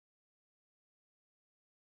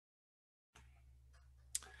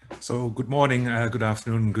So good morning, good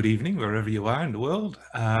afternoon, good evening, wherever you are in the world,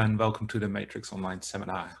 and welcome to the Matrix Online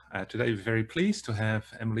Seminar. Today we're very pleased to have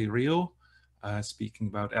Emily Riehl speaking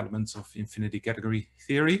about elements of infinity category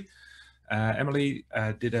theory. Emily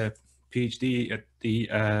did a PhD at the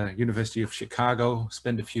University of Chicago,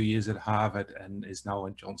 spent a few years at Harvard, and is now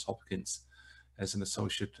at Johns Hopkins as an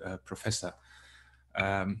associate professor.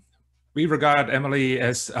 We regard Emily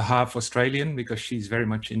as a half Australian because she's very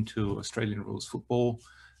much into Australian rules football,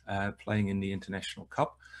 playing in the International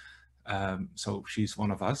Cup. So she's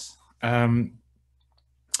one of us.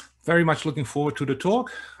 Very much looking forward to the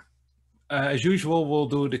talk. As usual, we'll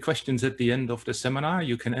do the questions at the end of the seminar.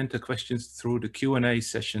 You can enter questions through the Q&A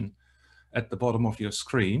session at the bottom of your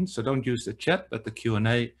screen. So don't use the chat, but the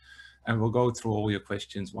Q&A, and we'll go through all your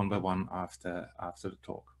questions one by one after the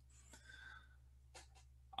talk.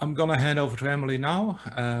 I'm gonna hand over to Emily now.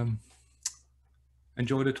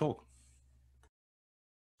 Enjoy the talk.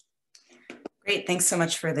 Great, thanks so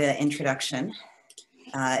much for the introduction.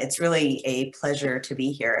 It's really a pleasure to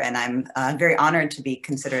be here, and I'm very honored to be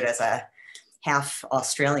considered as a half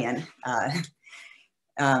Australian.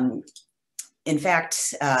 In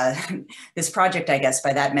fact, this project, I guess,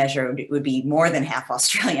 by that measure, would be more than half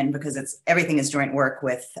Australian because everything is joint work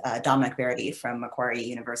with Dominic Verity from Macquarie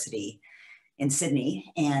University in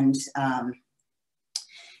Sydney. And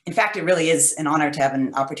in fact, it really is an honor to have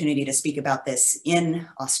an opportunity to speak about this in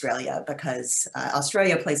Australia because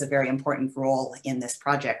Australia plays a very important role in this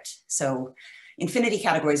project. So infinity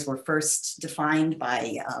categories were first defined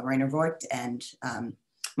by Rainer Voigt and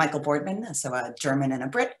Michael Boardman, so a German and a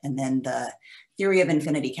Brit, and then the theory of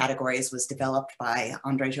infinity categories was developed by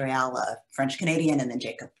André Riehl, a French-Canadian, and then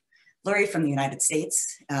Jacob Lurie from the United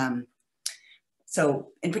States. So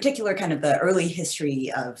in particular, kind of the early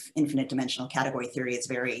history of infinite dimensional category theory is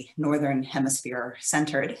very Northern Hemisphere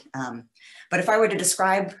centered. But if I were to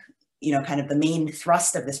describe, kind of the main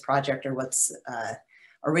thrust of this project or what's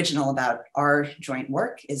original about our joint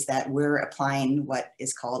work is that we're applying what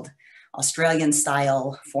is called Australian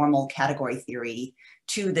style formal category theory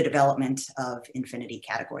to the development of infinity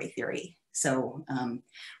category theory. So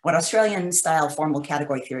what Australian style formal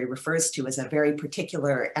category theory refers to is a very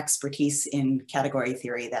particular expertise in category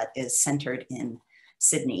theory that is centered in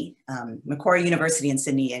Sydney. Macquarie University in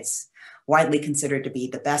Sydney is widely considered to be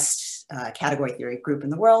the best category theory group in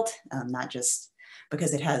the world, not just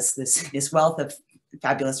because it has this wealth of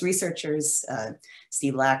fabulous researchers,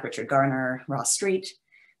 Steve Lack, Richard Garner, Ross Street,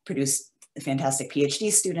 produced fantastic PhD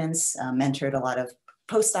students, mentored a lot of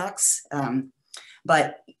postdocs,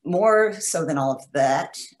 but more so than all of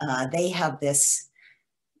that, they have this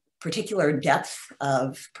particular depth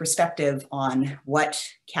of perspective on what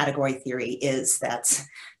category theory is that's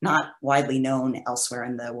not widely known elsewhere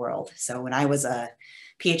in the world. So when I was a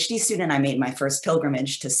PhD student, I made my first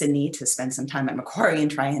pilgrimage to Sydney to spend some time at Macquarie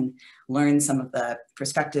and try and learn some of the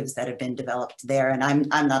perspectives that have been developed there. And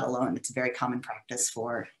I'm not alone. It's a very common practice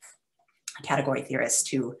for category theorists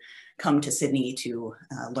to come to Sydney to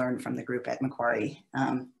learn from the group at Macquarie.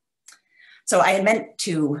 So I had meant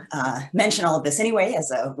to mention all of this anyway as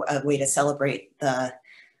a way to celebrate the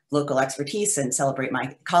local expertise and celebrate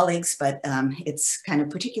my colleagues, but it's kind of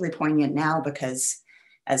particularly poignant now because,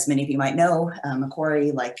 as many of you might know,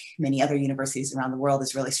 Macquarie, like many other universities around the world,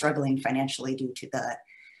 is really struggling financially due to the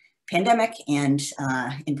pandemic, and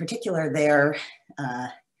in particular their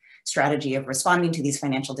strategy of responding to these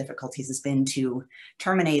financial difficulties has been to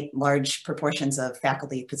terminate large proportions of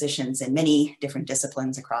faculty positions in many different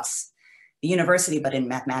disciplines across the university, but in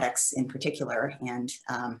mathematics in particular. And,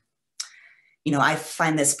 I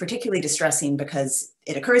find this particularly distressing because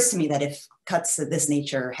it occurs to me that if cuts of this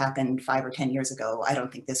nature happened 5 or 10 years ago, I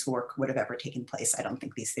don't think this work would have ever taken place. I don't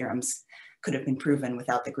think these theorems could have been proven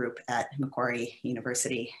without the group at Macquarie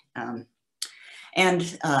University.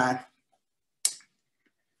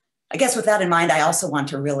 I guess with that in mind, I also want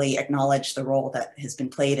to really acknowledge the role that has been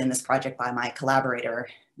played in this project by my collaborator,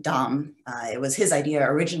 Dom. It was his idea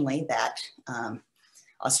originally that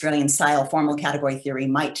Australian style formal category theory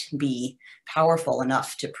might be powerful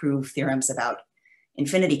enough to prove theorems about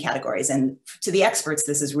infinity categories. And to the experts,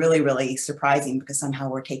 this is really, really surprising because somehow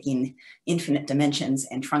we're taking infinite dimensions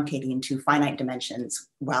and truncating to finite dimensions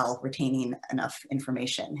while retaining enough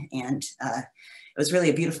information. And it was really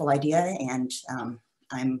a beautiful idea, and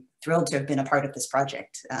I'm thrilled to have been a part of this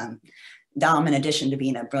project. Dom, in addition to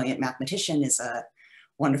being a brilliant mathematician, is a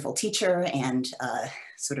wonderful teacher and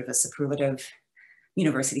sort of a superlative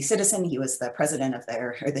university citizen. He was the president of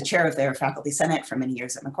the chair of their faculty senate for many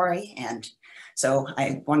years at Macquarie. And so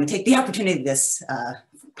I want to take the opportunity of this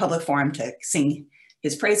public forum to sing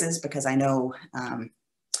his praises because I know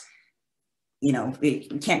you know, we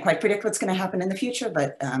can't quite predict what's going to happen in the future,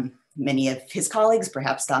 but many of his colleagues,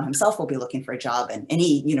 perhaps Dom himself, will be looking for a job, and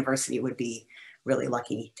any university would be really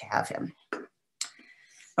lucky to have him.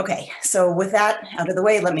 Okay, so with that out of the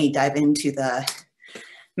way, let me dive into the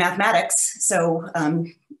mathematics. So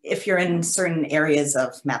if you're in certain areas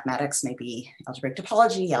of mathematics, maybe algebraic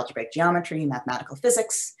topology, algebraic geometry, mathematical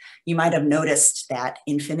physics, you might have noticed that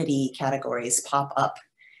infinity categories pop up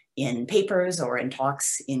in papers or in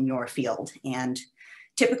talks in your field. And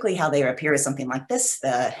typically how they appear is something like this.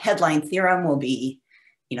 The headline theorem will be,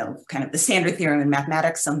 you know, kind of the standard theorem in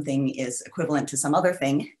mathematics. Something is equivalent to some other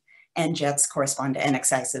thing, and jets correspond to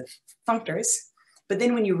n-excisive functors. But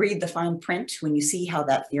then when you read the fine print, when you see how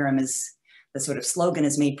that theorem is, the sort of slogan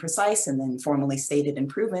is made precise and then formally stated and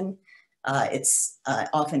proven, it's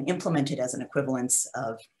often implemented as an equivalence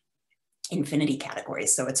of infinity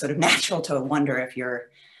categories. So it's sort of natural to wonder, if you're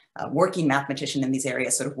a working mathematician in these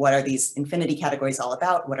areas, sort of what are these infinity categories all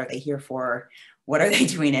about? What are they here for? What are they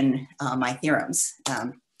doing in my theorems?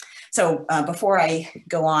 So before I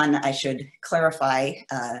go on, I should clarify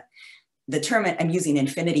the term I'm using,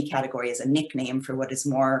 infinity category, as a nickname for what is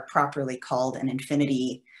more properly called an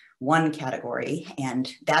infinity one category.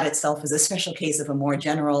 And that itself is a special case of a more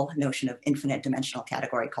general notion of infinite dimensional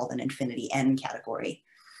category called an infinity n category.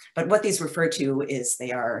 But what these refer to is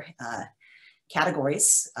they are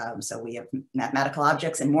categories. So we have mathematical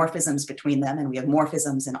objects and morphisms between them, and we have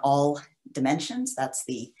morphisms in all dimensions. That's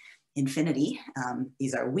the infinity.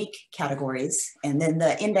 These are weak categories. And then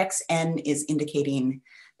the index n is indicating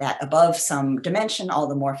that above some dimension, all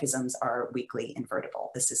the morphisms are weakly invertible.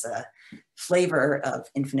 This is a flavor of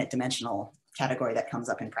infinite dimensional category that comes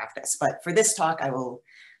up in practice. But for this talk, I will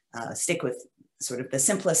stick with sort of the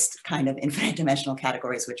simplest kind of infinite dimensional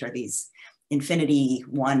categories, which are these infinity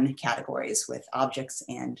one categories with objects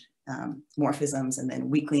and morphisms, and then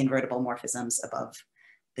weakly invertible morphisms above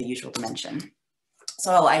the usual dimension.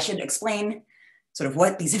 So I should explain sort of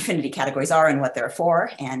what these infinity categories are and what they're for.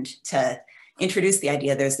 And to introduce the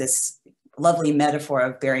idea, there's this lovely metaphor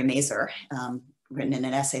of Barry Mazur, written in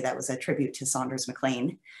an essay that was a tribute to Saunders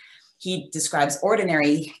MacLean. He describes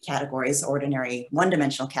ordinary categories, ordinary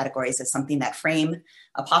one-dimensional categories, as something that frame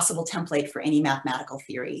a possible template for any mathematical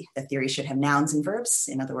theory. The theory should have nouns and verbs,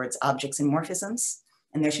 in other words, objects and morphisms,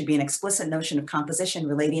 and there should be an explicit notion of composition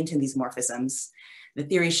relating to these morphisms. The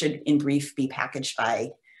theory should, in brief, be packaged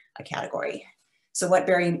by a category. So what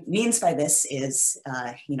Barry means by this is,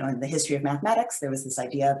 you know, in the history of mathematics, there was this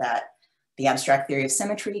idea that the abstract theory of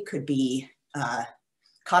symmetry could be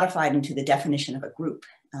codified into the definition of a group.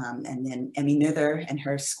 And then Emmy Noether and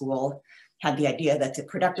her school had the idea that to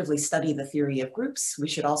productively study the theory of groups, we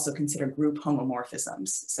should also consider group homomorphisms.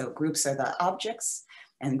 So groups are the objects,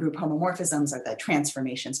 and group homomorphisms are the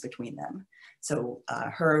transformations between them. So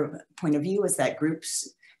her point of view is that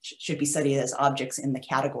groups should be studied as objects in the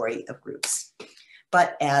category of groups.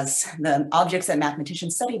 But as the objects that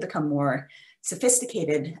mathematicians study become more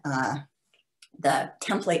sophisticated, the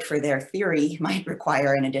template for their theory might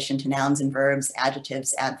require, in addition to nouns and verbs,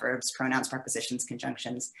 adjectives, adverbs, pronouns, prepositions,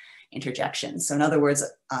 conjunctions, interjections. So in other words,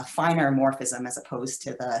 a finer morphism as opposed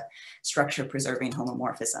to the structure preserving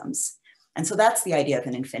homomorphisms. And so that's the idea of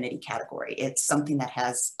an infinity category. It's something that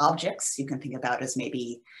has objects you can think about as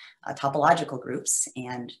maybe topological groups,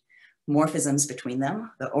 and morphisms between them,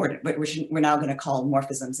 which we're now going to call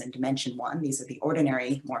morphisms in dimension one. These are the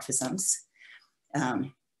ordinary morphisms.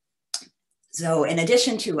 So in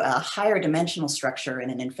addition to a higher dimensional structure in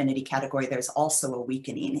an infinity category, there's also a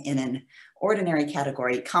weakening. In an ordinary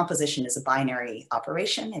category, composition is a binary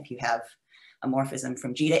operation. If you have a morphism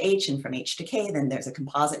from G to H and from H to K, then there's a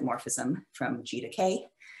composite morphism from G to K.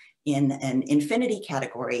 In an infinity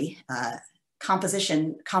category,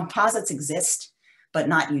 composites exist, but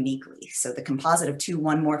not uniquely. So the composite of two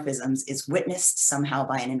one morphisms is witnessed somehow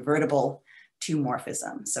by an invertible two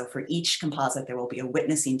morphism. So for each composite, there will be a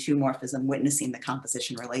witnessing two morphism witnessing the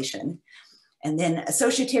composition relation. And then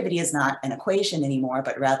associativity is not an equation anymore,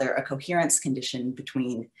 but rather a coherence condition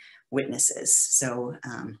between witnesses. So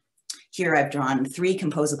here I've drawn three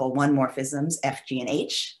composable one morphisms, F, G, and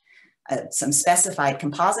H, some specified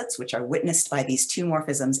composites, which are witnessed by these two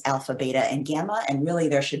morphisms, alpha, beta, and gamma. And really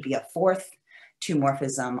there should be a fourth two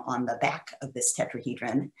morphism on the back of this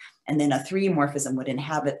tetrahedron. And then a three morphism would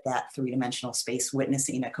inhabit that three-dimensional space,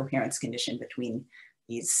 witnessing a coherence condition between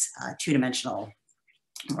these two-dimensional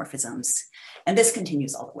morphisms. And this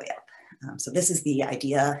continues all the way up. So this is the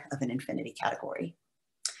idea of an infinity category.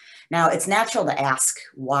 Now, it's natural to ask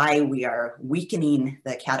why we are weakening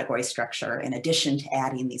the category structure in addition to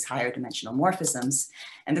adding these higher dimensional morphisms.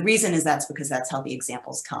 And the reason is that's because that's how the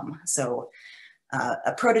examples come. So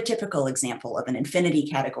A prototypical example of an infinity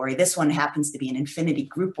category, this one happens to be an infinity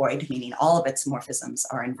groupoid, meaning all of its morphisms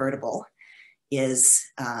are invertible, is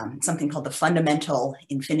something called the fundamental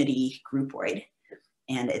infinity groupoid.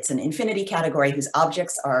 And it's an infinity category whose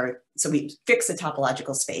objects are, so we fix a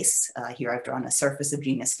topological space. Here I've drawn a surface of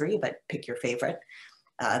genus 3, but pick your favorite.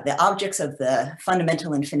 The objects of the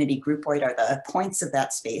fundamental infinity groupoid are the points of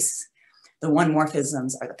that space. The 1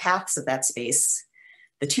 morphisms are the paths of that space.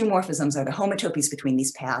 The 2 morphisms are the homotopies between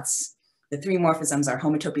these paths. The 3 morphisms are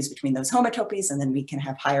homotopies between those homotopies, and then we can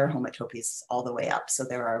have higher homotopies all the way up. So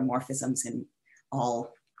there are morphisms in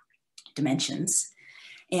all dimensions.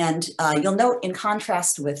 And you'll note, in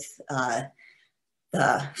contrast with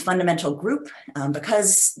the fundamental group,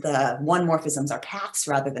 because the 1 morphisms are paths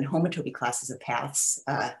rather than homotopy classes of paths,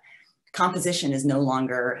 composition is no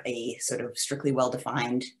longer a sort of strictly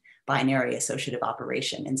well-defined binary associative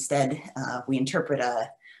operation. Instead, we interpret a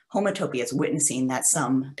homotopy as witnessing that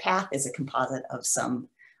some path is a composite of some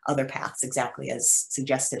other paths, exactly as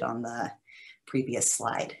suggested on the previous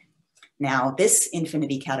slide. Now, this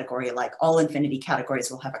infinity category, like all infinity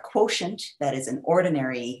categories, will have a quotient that is an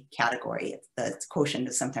ordinary category. The quotient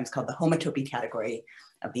is sometimes called the homotopy category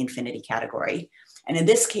of the infinity category. And in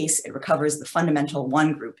this case, it recovers the fundamental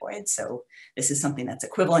 1 groupoid. So this is something that's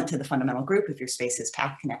equivalent to the fundamental group if your space is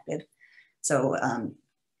path connected. So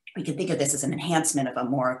we can think of this as an enhancement of a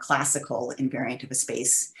more classical invariant of a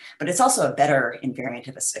space, but it's also a better invariant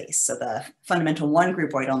of a space. So the fundamental 1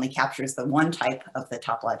 groupoid only captures the 1 type of the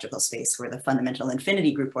topological space, where the fundamental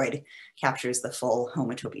infinity groupoid captures the full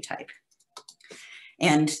homotopy type.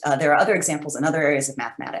 And there are other examples in other areas of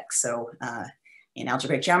mathematics. So in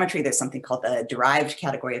algebraic geometry, there's something called the derived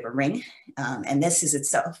category of a ring. And this is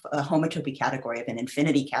itself a homotopy category of an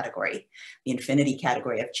infinity category, the infinity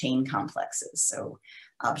category of chain complexes. So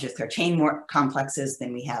objects are chain complexes,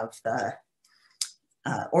 then we have the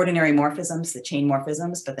ordinary morphisms, the chain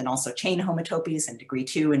morphisms, but then also chain homotopies, and degree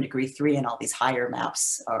 2 and degree 3, and all these higher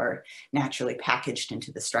maps are naturally packaged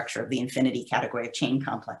into the structure of the infinity category of chain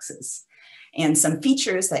complexes. And some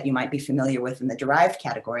features that you might be familiar with in the derived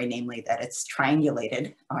category, namely that it's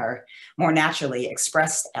triangulated, are more naturally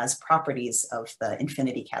expressed as properties of the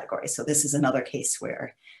infinity category. So this is another case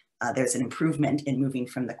where there's an improvement in moving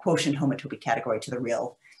from the quotient homotopy category to the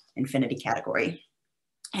real infinity category.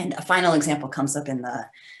 And a final example comes up in the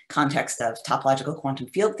context of topological quantum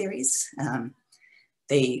field theories.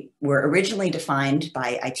 They were originally defined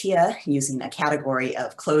by ITEA using a category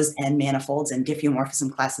of closed-end manifolds and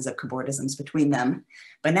diffeomorphism classes of cobordisms between them.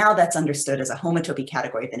 But now that's understood as a homotopy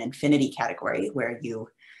category of an infinity category, where you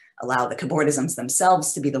allow the cobordisms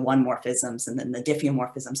themselves to be the 1 morphisms, and then the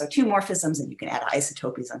diffeomorphisms are 2 morphisms, and you can add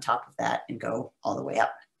isotopies on top of that and go all the way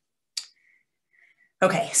up.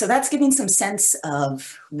 Okay, so that's giving some sense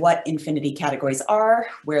of what infinity categories are,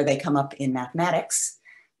 where they come up in mathematics.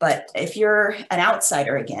 But if you're an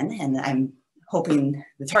outsider again, and I'm hoping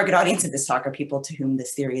the target audience of this talk are people to whom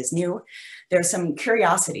this theory is new, there's some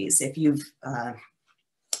curiosities. If you've,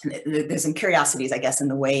 there's some curiosities, I guess, in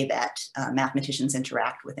the way that mathematicians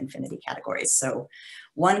interact with infinity categories. So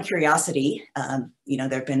one curiosity, there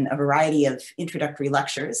have been a variety of introductory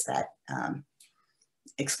lectures that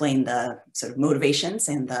explain the sort of motivations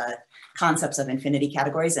and the concepts of infinity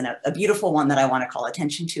categories. And a beautiful one that I want to call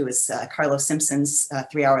attention to is Carlos Simpson's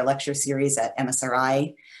 3-hour lecture series at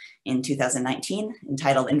MSRI in 2019,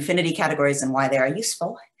 entitled Infinity Categories and Why They Are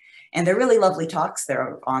Useful. And they're really lovely talks.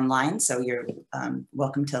 They're online, so you're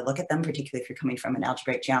welcome to look at them, particularly if you're coming from an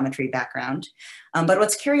algebraic geometry background. But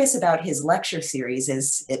what's curious about his lecture series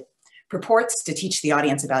is it purports to teach the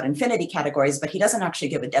audience about infinity categories, but he doesn't actually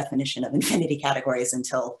give a definition of infinity categories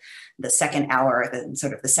until the second hour,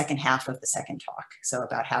 sort of the second half of the second talk, so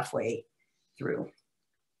about halfway through.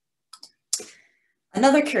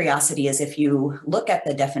 Another curiosity is if you look at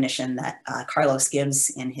the definition that Carlos gives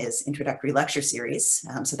in his introductory lecture series,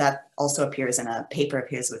 so that also appears in a paper of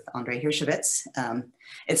his with Andrei Hirschowitz.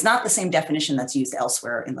 It's not the same definition that's used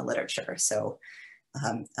elsewhere in the literature. So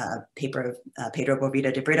paper of Pedro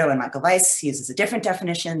Boveda de Brito and Michael Weiss uses a different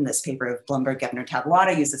definition. This paper of Blumberg, Gebner,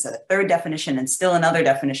 Tabuada uses a third definition, and still another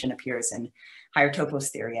definition appears in higher topos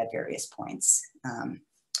theory at various points.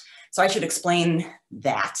 So I should explain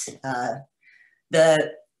that.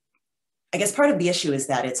 I guess part of the issue is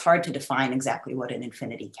that it's hard to define exactly what an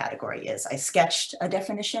infinity category is. I sketched a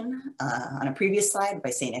definition on a previous slide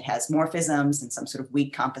by saying it has morphisms and some sort of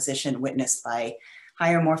weak composition witnessed by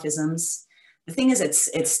higher morphisms. The thing is,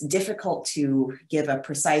 it's difficult to give a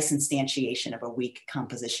precise instantiation of a weak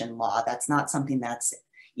composition law. That's not something that's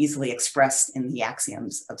easily expressed in the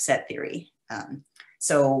axioms of set theory.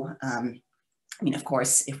 I mean, of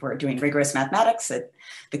course, if we're doing rigorous mathematics,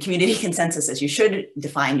 the community consensus is you should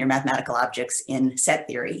define your mathematical objects in set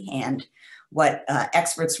theory. And what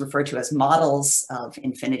experts refer to as models of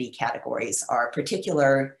infinity categories are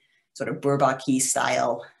particular sort of Bourbaki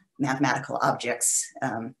style mathematical objects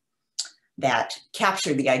that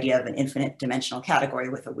capture the idea of an infinite dimensional category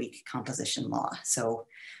with a weak composition law. So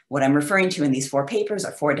what I'm referring to in these 4 papers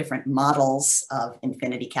are 4 different models of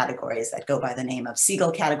infinity categories that go by the name of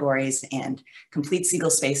Siegel categories and complete Siegel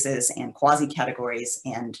spaces and quasi-categories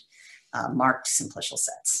and marked simplicial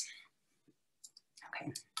sets.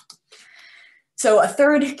 Okay. So a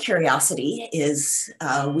third curiosity is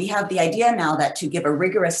we have the idea now that to give a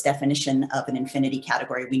rigorous definition of an infinity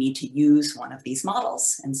category, we need to use one of these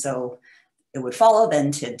models. And so it would follow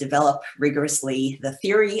then to develop rigorously the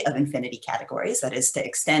theory of infinity categories, that is to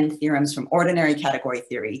extend theorems from ordinary category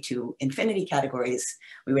theory to infinity categories.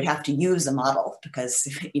 We would have to use a model because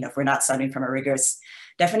if we're not starting from a rigorous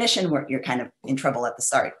definition, you're kind of in trouble at the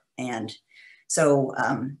start. And so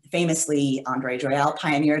famously, Andre Riehl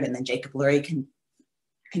pioneered and then Jacob Lurie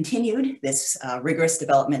continued this rigorous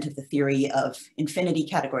development of the theory of infinity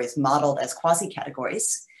categories modeled as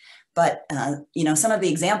quasi-categories. But some of the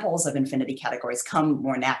examples of infinity categories come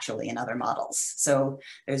more naturally in other models. So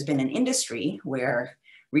there's been an industry where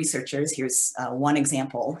researchers, here's one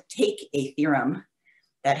example, take a theorem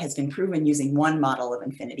that has been proven using one model of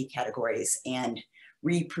infinity categories and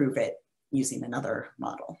reprove it using another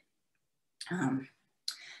model.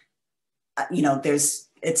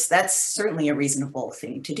 That's certainly a reasonable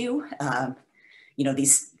thing to do.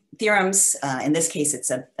 These theorems, in this case,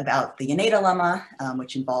 it's about the innate lemma,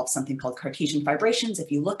 which involves something called Cartesian fibrations.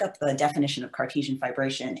 If you look up the definition of Cartesian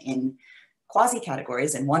fibration in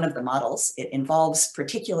quasi-categories in one of the models, it involves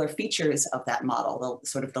particular features of that model.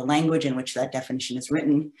 The language in which that definition is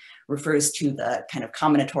written refers to the kind of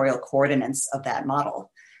combinatorial coordinates of that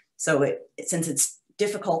model. So since it's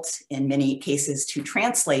difficult in many cases to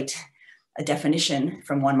translate a definition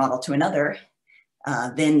from one model to another,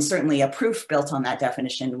 then certainly a proof built on that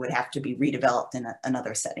definition would have to be redeveloped in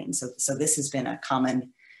another setting. So this has been a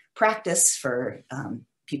common practice for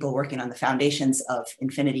people working on the foundations of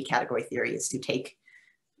infinity category theory, is to take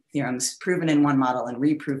theorems proven in one model and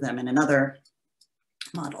reprove them in another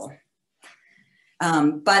model.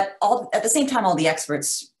 But at the same time, all the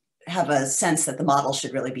experts have a sense that the model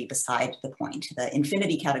should really be beside the point. The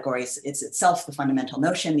infinity categories, it's itself the fundamental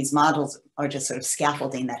notion. These models are just sort of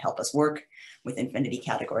scaffolding that help us work with infinity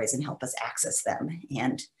categories and help us access them.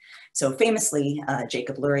 And so famously,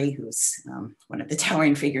 Jacob Lurie, who's one of the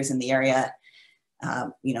towering figures in the area,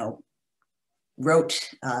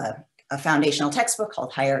 wrote a foundational textbook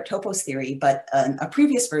called Higher Topos Theory, but a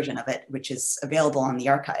previous version of it, which is available on the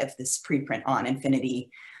archive, this preprint on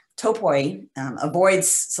infinity topoi, avoids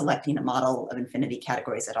selecting a model of infinity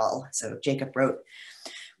categories at all. So Jacob wrote,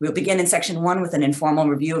 "We'll begin in section 1 with an informal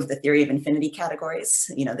review of the theory of infinity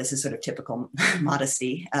categories." This is sort of typical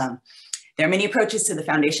modesty. There are many approaches to the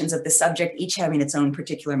foundations of this subject, each having its own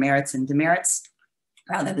particular merits and demerits.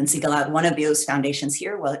 Rather than single out one of those foundations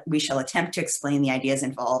here, we shall attempt to explain the ideas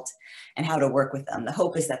involved and how to work with them. The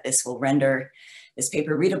hope is that this will render this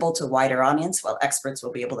paper readable to a wider audience, while experts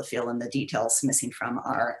will be able to fill in the details missing from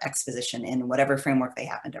our exposition in whatever framework they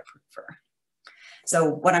happen to prefer. So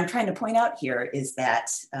what I'm trying to point out here is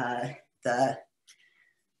that the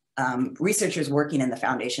researchers working in the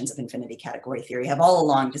foundations of infinity category theory have all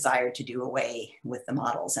along desired to do away with the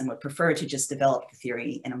models and would prefer to just develop the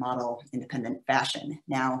theory in a model independent fashion.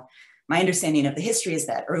 Now, my understanding of the history is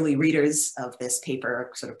that early readers of this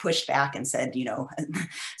paper sort of pushed back and said,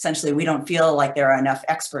 essentially, we don't feel like there are enough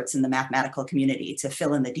experts in the mathematical community to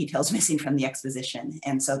fill in the details missing from the exposition.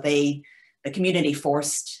 And so the community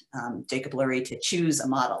forced Jacob Lurie to choose a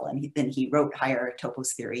model, and then he wrote Higher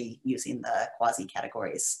Topos Theory using the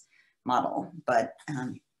quasi-categories model. But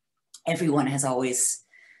everyone has always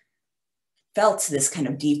felt this kind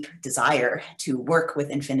of deep desire to work with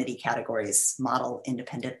infinity categories model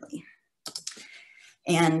independently.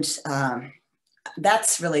 And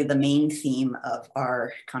that's really the main theme of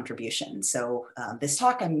our contribution. So this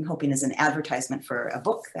talk, I'm hoping, is an advertisement for a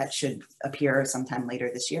book that should appear sometime later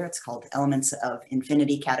this year. It's called Elements of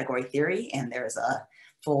Infinity Category Theory, and there's a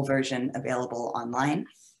full version available online.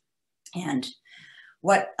 And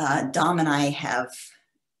what Dom and I have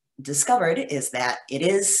discovered is that it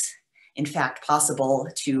is, in fact, possible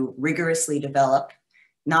to rigorously develop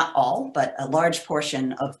not all, but a large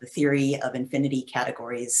portion of the theory of infinity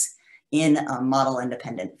categories in a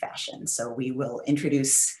model-independent fashion. So we will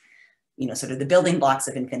introduce, sort of the building blocks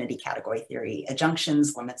of infinity category theory: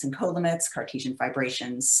 adjunctions, limits and colimits, Cartesian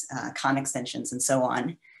fibrations, con extensions, and so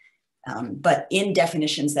on. but in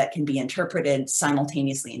definitions that can be interpreted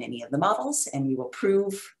simultaneously in any of the models. And we will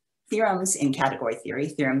prove theorems in category theory,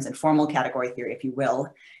 theorems in formal category theory, if you will,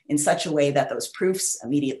 in such a way that those proofs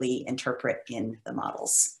immediately interpret in the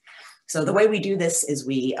models. So the way we do this is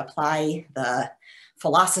we apply the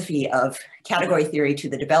philosophy of category theory to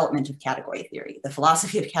the development of category theory. The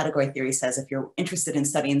philosophy of category theory says if you're interested in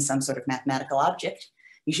studying some sort of mathematical object,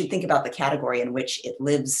 you should think about the category in which it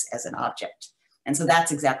lives as an object. And so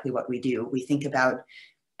that's exactly what we do. We think about,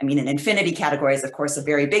 I mean, an infinity category is of course a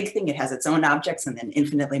very big thing. It has its own objects and then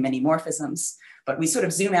infinitely many morphisms, but we sort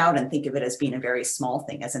of zoom out and think of it as being a very small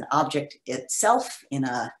thing, as an object itself in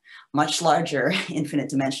a much larger infinite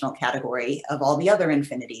dimensional category of all the other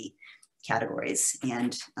infinity categories.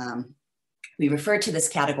 And we refer to this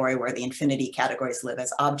category where the infinity categories live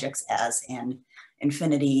as objects as an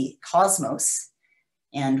infinity cosmos.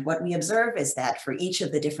 And what we observe is that for each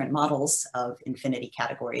of the different models of infinity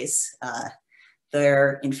categories,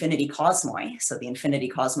 their infinity cosmoi, so the infinity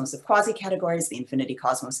cosmos of quasi-categories, the infinity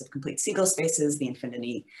cosmos of complete Siegel spaces, the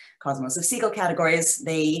infinity cosmos of Siegel categories,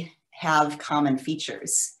 they have common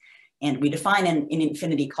features. And we define an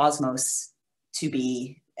infinity cosmos to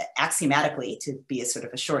be axiomatically to be a sort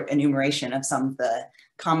of a short enumeration of some of the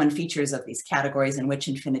common features of these categories in which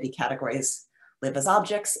infinity categories live as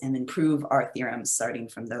objects, and then prove our theorems starting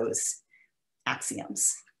from those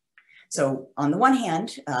axioms. So on the one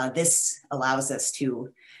hand, this allows us to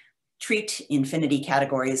treat infinity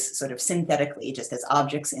categories sort of synthetically, just as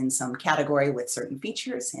objects in some category with certain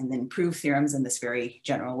features, and then prove theorems in this very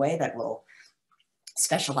general way that will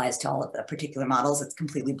specialize to all of the particular models. It's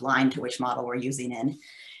completely blind to which model we're using in.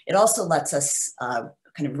 It also lets us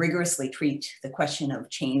kind of rigorously treat the question of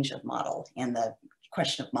change of model and the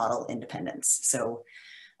question of model independence. So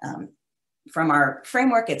from our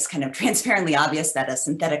framework, it's kind of transparently obvious that a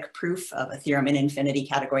synthetic proof of a theorem in infinity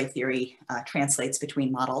category theory translates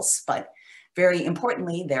between models. But very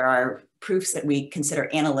importantly, there are proofs that we consider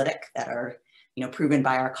analytic that are proven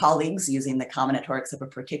by our colleagues using the combinatorics of a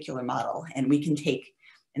particular model. And we can take,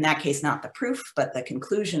 in that case, not the proof, but the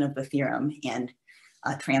conclusion of the theorem and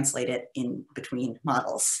translate it in between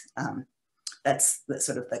models. That's the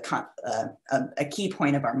sort of a key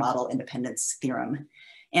point of our model independence theorem.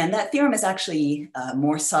 And that theorem is actually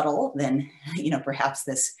more subtle than perhaps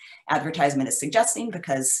this advertisement is suggesting,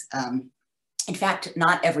 because in fact,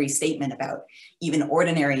 not every statement about even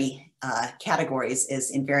ordinary categories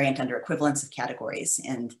is invariant under equivalence of categories.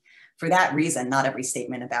 And for that reason, not every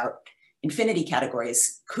statement about infinity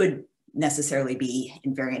categories could necessarily be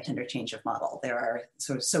invariant under change of model. There are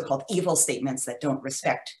sort of so-called evil statements that don't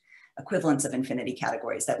respect equivalence of infinity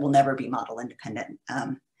categories that will never be model independent.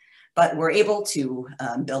 But we're able to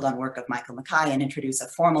build on work of Michael Macquarie and introduce a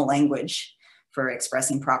formal language for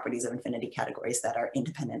expressing properties of infinity categories that are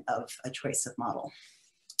independent of a choice of model.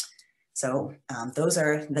 So those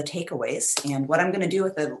are the takeaways. And what I'm going to do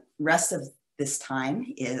with the rest of this time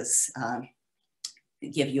is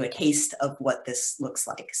give you a taste of what this looks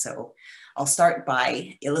like. So I'll start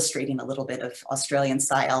by illustrating a little bit of Australian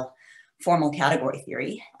style formal category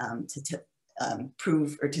theory to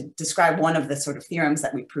prove or to describe one of the sort of theorems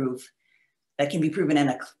that we prove that can be proven in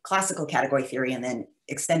a classical category theory and then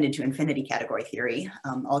extended to infinity category theory.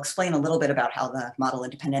 I'll explain a little bit about how the model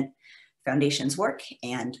independent foundations work,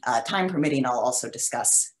 and time permitting, I'll also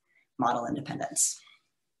discuss model independence.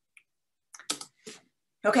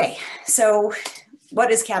 Okay, so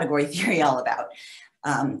what is category theory all about?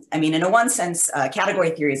 I mean, in one sense,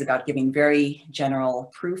 category theory is about giving very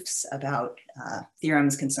general proofs about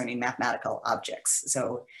theorems concerning mathematical objects.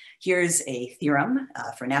 So here's a theorem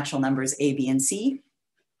for natural numbers a, b, and c.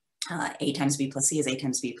 A times b plus c is a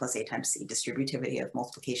times b plus a times c, distributivity of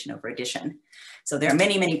multiplication over addition. So there are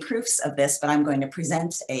many, many proofs of this, but I'm going to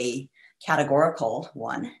present a categorical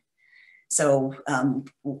one. So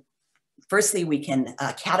firstly, we can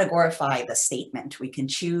categorify the statement. We can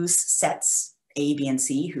choose sets A, B, and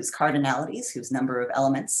C, whose cardinalities, whose number of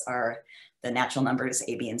elements are the natural numbers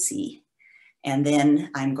A, B, and C. And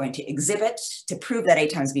then I'm going to exhibit, to prove that A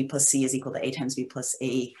times B plus C is equal to A times B plus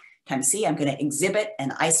A times C, I'm going to exhibit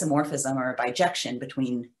an isomorphism or a bijection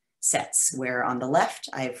between sets, where on the left,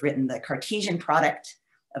 I've written the Cartesian product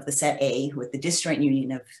of the set A with the disjoint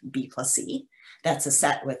union of B plus C. That's a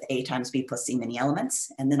set with A times B plus C many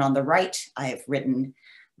elements. And then on the right, I've written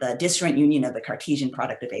the disjoint union of the Cartesian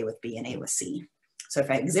product of A with B and A with C. So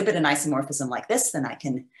if I exhibit an isomorphism like this, then I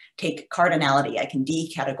can take cardinality, I can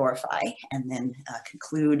decategorify, and then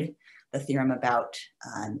conclude the theorem about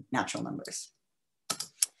natural numbers.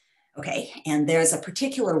 Okay, and there's a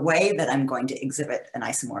particular way that I'm going to exhibit an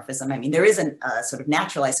isomorphism. I mean, there isn't a sort of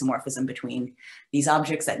natural isomorphism between these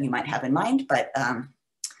objects that you might have in mind, but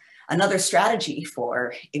another strategy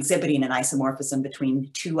for exhibiting an isomorphism between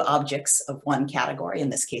two objects of one category, in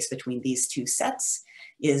this case between these two sets,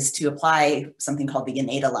 is to apply something called the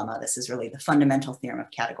innate lemma. This is really the fundamental theorem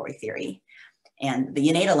of category theory. And the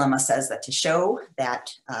innate lemma says that to show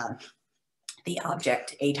that the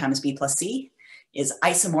object A times B plus C is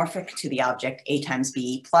isomorphic to the object A times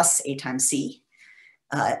B plus A times C.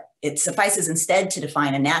 It suffices instead to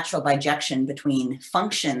define a natural bijection between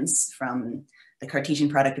functions from the Cartesian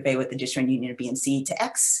product of A with the disjoint union of B and C to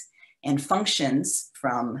X, and functions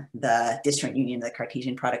from the disjoint union of the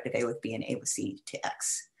Cartesian product of A with B and A with C to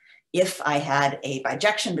X. If I had a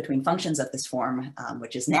bijection between functions of this form,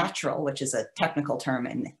 which is natural, which is a technical term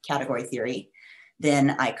in category theory,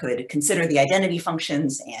 then I could consider the identity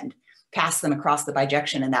functions and pass them across the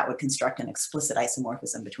bijection, and that would construct an explicit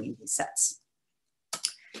isomorphism between these sets.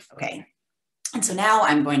 Okay, and so now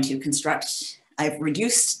I'm going to construct, I've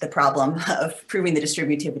reduced the problem of proving the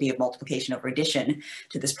distributivity of multiplication over addition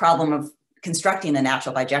to this problem of constructing a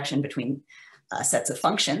natural bijection between sets of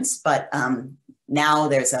functions, but now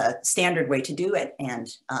there's a standard way to do it,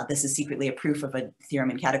 and this is secretly a proof of a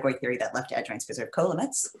theorem in category theory that left adjoints preserve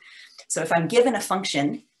colimits. So if I'm given a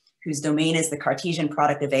function whose domain is the Cartesian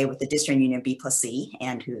product of A with the disjoint union of B plus C,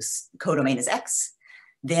 and whose codomain is X,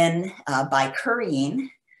 then by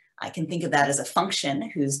currying, I can think of that as a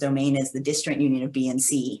function whose domain is the disjoint union of B and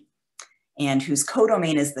C, and whose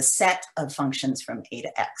codomain is the set of functions from A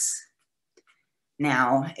to X.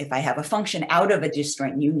 Now, if I have a function out of a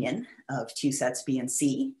disjoint union of two sets B and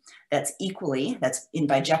C, that's in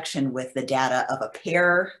bijection with the data of a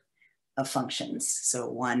pair of functions. So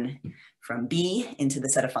one from B into the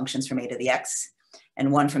set of functions from A to the X,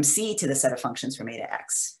 and one from C to the set of functions from A to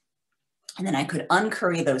X. And then I could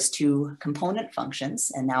uncurry those two component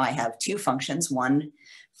functions, and now I have two functions, one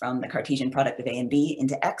from the Cartesian product of A and B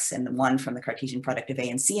into X, and one from the Cartesian product of A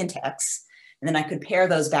and C into X. And then I could pair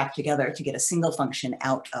those back together to get a single function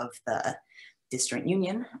out of the disjoint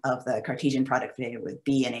union of the Cartesian product of A with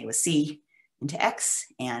B and A with C into X.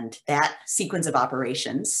 And that sequence of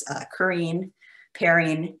operations, currying,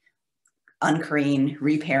 pairing, uncurrying,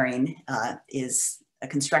 repairing, is a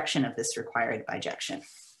construction of this required bijection.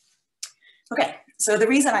 Okay, so the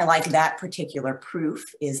reason I like that particular proof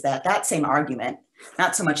is that that same argument,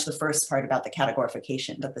 not so much the first part about the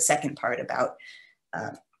categorification, but the second part about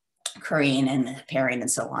currying and pairing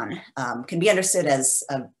and so on, can be understood as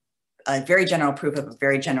a very general proof of a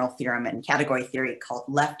very general theorem in category theory called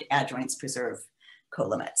left adjoints preserve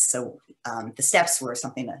colimits. So the steps were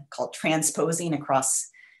something called transposing across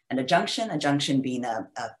an adjunction being a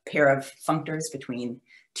pair of functors between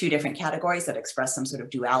two different categories that express some sort of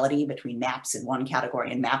duality between maps in one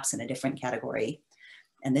category and maps in a different category.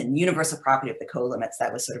 And then universal property of the colimits,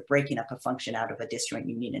 that was sort of breaking up a function out of a disjoint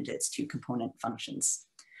union into its two component functions.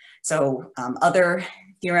 So other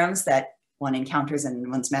theorems that one encounters in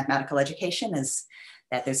one's mathematical education is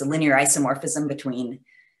that there's a linear isomorphism between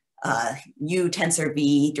U tensor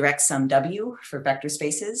V direct sum W for vector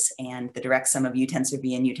spaces and the direct sum of U tensor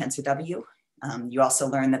V and U tensor W. You also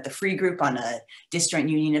learn that the free group on a disjoint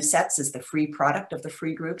union of sets is the free product of the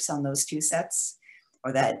free groups on those two sets,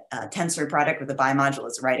 or that tensor product with a bimodule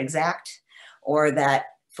is right exact, or that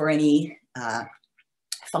for any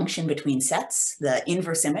function between sets, the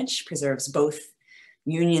inverse image preserves both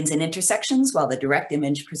unions and intersections while the direct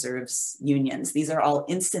image preserves unions. These are all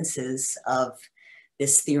instances of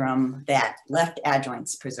this theorem that left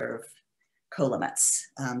adjoints preserve colimits.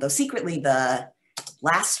 Though secretly the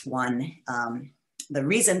last one, the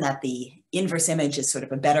reason that the inverse image is sort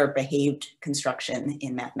of a better behaved construction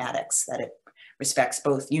in mathematics, that it respects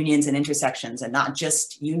both unions and intersections and not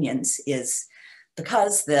just unions, is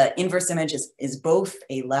because the inverse image is both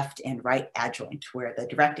a left and right adjoint, where the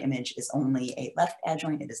direct image is only a left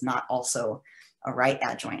adjoint, it is not also a right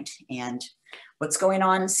adjoint. And what's going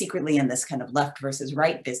on secretly in this kind of left versus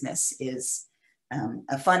right business is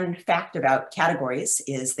a fun fact about categories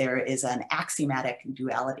is there is an axiomatic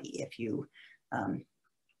duality. If you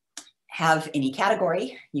have any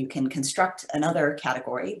category, you can construct another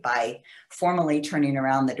category by formally turning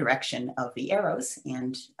around the direction of the arrows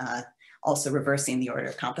and also reversing the order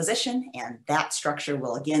of composition. And that structure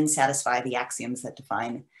will again satisfy the axioms that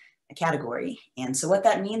define a category. And so what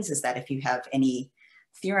that means is that if you have any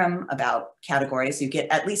theorem about categories, you get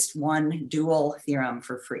at least one dual theorem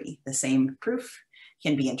for free. The same proof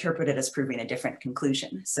can be interpreted as proving a different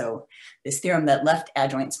conclusion. So this theorem that left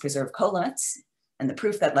adjoints preserve colimits, and the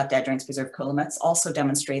proof that left adjoints preserve colimits also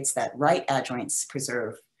demonstrates that right adjoints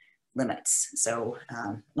preserve limits. So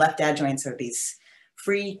left adjoints are these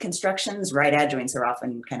free constructions. Right adjoints are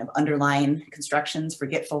often kind of underlying constructions,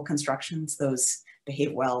 forgetful constructions. Those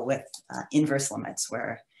behave well with inverse limits,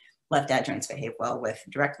 where left adjoints behave well with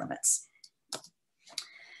direct limits.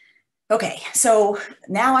 Okay, so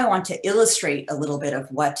now I want to illustrate a little bit of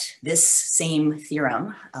what this same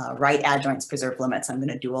theorem, right adjoints preserve limits, I'm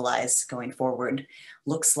going to dualize going forward,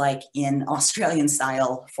 looks like in Australian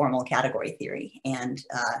style formal category theory. And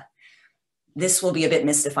this will be a bit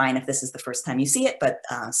mystifying if this is the first time you see it, but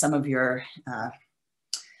some of your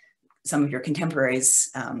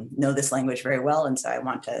contemporaries know this language very well, and so I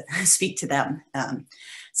want to speak to them.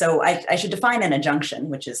 So I should define an adjunction,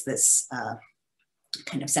 which is this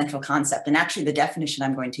kind of central concept. And actually the definition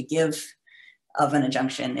I'm going to give of an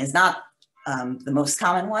adjunction is not the most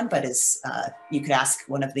common one, but is, you could ask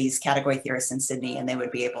one of these category theorists in Sydney and they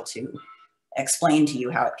would be able to explain to you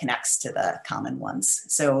how it connects to the common ones.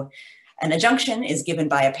 So an adjunction is given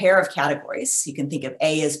by a pair of categories. You can think of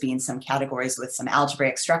A as being some categories with some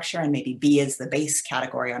algebraic structure, and maybe B is the base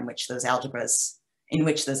category on which those algebras, in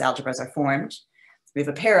which those algebras are formed. We have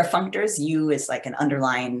a pair of functors. U is like an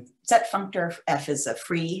underlying set functor. F is a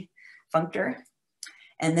free functor.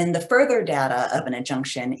 And then the further data of an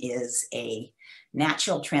adjunction is a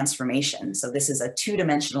natural transformation. So this is a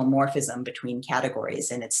two-dimensional morphism between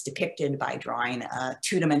categories, and it's depicted by drawing a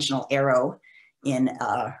two-dimensional arrow in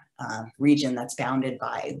a region that's bounded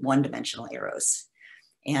by one-dimensional arrows.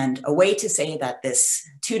 And a way to say that this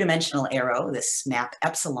two-dimensional arrow, this map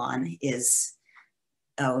epsilon, is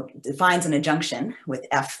defines an adjunction with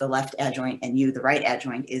F, the left adjoint, and U, the right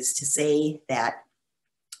adjoint, is to say that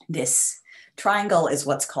this triangle is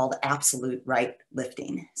what's called absolute right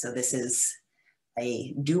lifting. So this is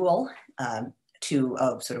a dual to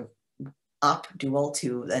a sort of up dual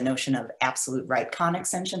to the notion of absolute right Kohn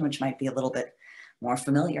extension, which might be a little bit more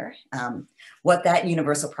familiar. What that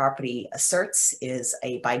universal property asserts is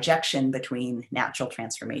a bijection between natural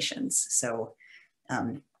transformations. So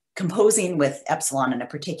composing with epsilon in a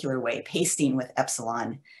particular way, pasting with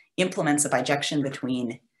epsilon, implements a bijection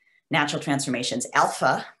between natural transformations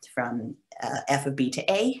alpha from f of b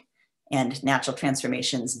to a and natural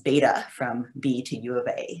transformations beta from b to u of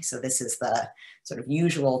a. So this is the sort of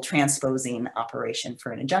usual transposing operation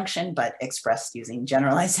for an adjunction, but expressed using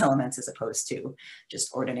generalized elements as opposed to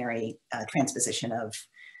just ordinary transposition of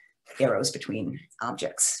arrows between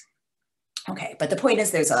objects. Okay, but the point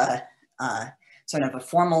is there's a sort of a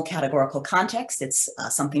formal categorical context. It's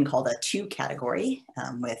something called a two category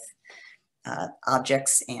with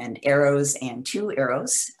objects and arrows and two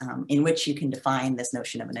arrows in which you can define this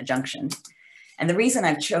notion of an adjunction. And the reason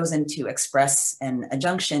I've chosen to express an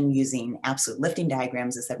adjunction using absolute lifting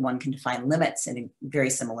diagrams is that one can define limits in a very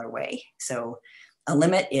similar way. So a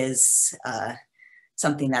limit is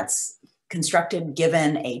something that's constructed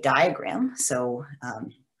given a diagram. So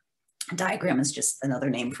a diagram is just another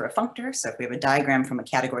name for a functor. So if we have a diagram from a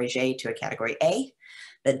category J to a category A,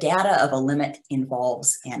 the data of a limit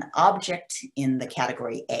involves an object in the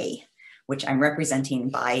category A, which I'm representing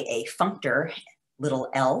by a functor, little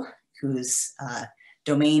l, whose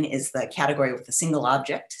domain is the category with a single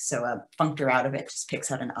object. So a functor out of it just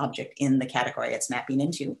picks out an object in the category it's mapping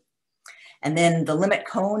into. And then the limit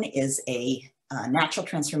cone is a natural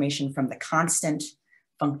transformation from the constant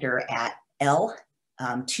functor at L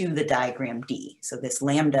to the diagram D. So this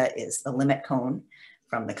lambda is the limit cone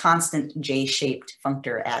from the constant J-shaped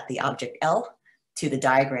functor at the object L to the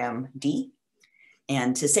diagram D.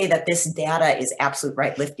 And to say that this data is absolute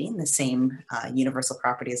right lifting, the same universal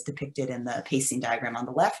property as depicted in the pasting diagram on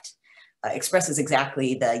the left, expresses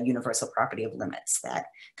exactly the universal property of limits, that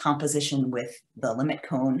composition with the limit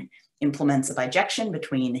cone implements a bijection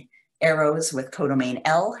between arrows with codomain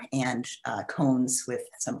L and cones with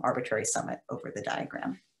some arbitrary summit over the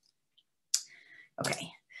diagram.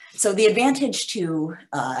 Okay, so the advantage to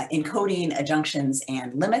encoding adjunctions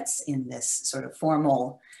and limits in this sort of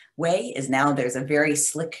formal way is now there's a very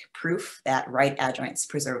slick proof that right adjoints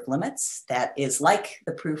preserve limits that is like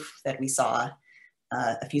the proof that we saw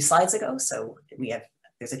a few slides ago. So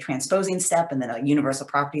there's a transposing step and then a universal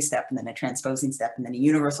property step and then a transposing step and then a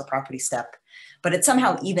universal property step, but it's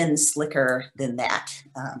somehow even slicker than that.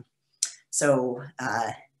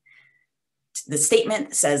 The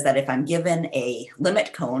statement says that if I'm given a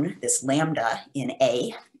limit cone, this lambda in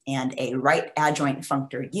A, and a right adjoint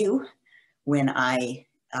functor U, when I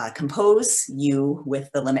compose U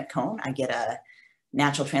with the limit cone, I get a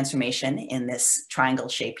natural transformation in this triangle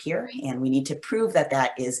shape here, and we need to prove that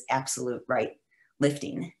that is absolute right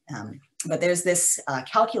lifting. But there's this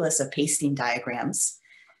calculus of pasting diagrams,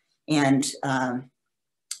 and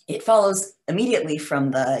it follows immediately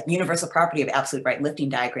from the universal property of absolute right lifting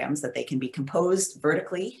diagrams that they can be composed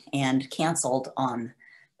vertically and canceled on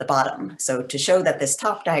the bottom. So to show that this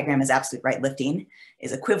top diagram is absolute right lifting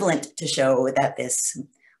is equivalent to show that this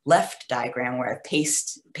left diagram, where I've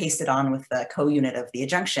pasted on with the co-unit of the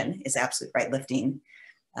adjunction, is absolute right lifting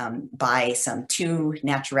by some 2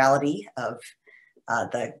 naturality of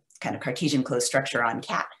the kind of Cartesian closed structure on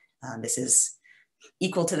cat. This is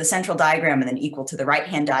equal to the central diagram and then equal to the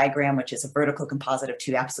right-hand diagram, which is a vertical composite of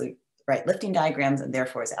 2 absolute right lifting diagrams, and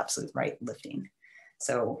therefore is absolute right lifting.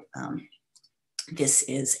 So this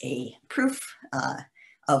is a proof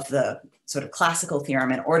of the sort of classical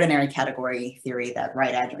theorem in ordinary category theory that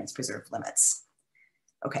right adjoints preserve limits.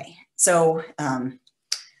 Okay, so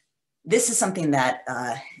this is something that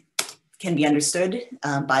can be understood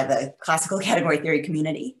by the classical category theory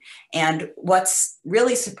community. And what's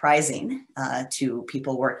really surprising to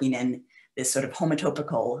people working in this sort of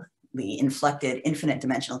homotopically inflected infinite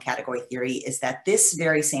dimensional category theory is that this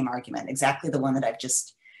very same argument, exactly the one that I've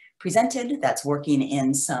just presented, that's working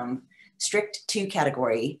in some strict 2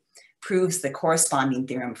 category, proves the corresponding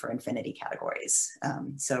theorem for infinity categories.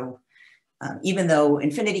 Even though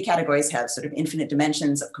infinity categories have sort of infinite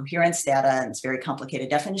dimensions of coherence data and it's very complicated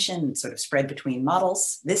definition sort of spread between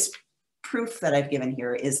models, this proof that I've given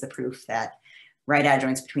here is the proof that right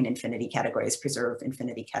adjoints between infinity categories preserve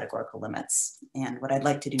infinity categorical limits. And what I'd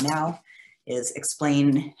like to do now is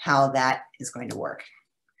explain how that is going to work.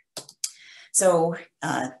 So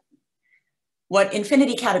what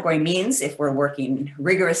infinity category means, if we're working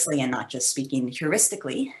rigorously and not just speaking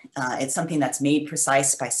heuristically, it's something that's made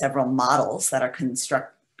precise by several models that are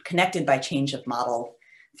connected by change of model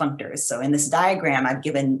functors. So in this diagram, I've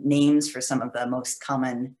given names for some of the most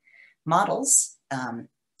common models.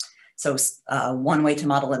 One way to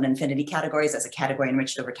model an infinity category is as a category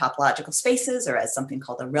enriched over topological spaces, or as something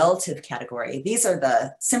called a relative category. These are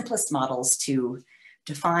the simplest models to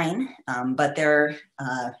define, but they're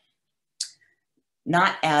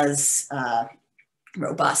not as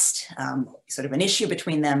robust. Sort of an issue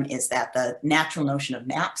between them is that the natural notion of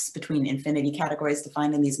maps between infinity categories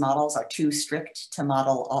defined in these models are too strict to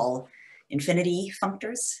model all infinity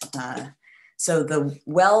functors. So the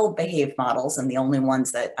well-behaved models, and the only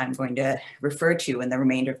ones that I'm going to refer to in the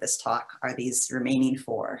remainder of this talk, are these remaining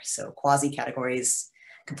 4. So quasi-categories,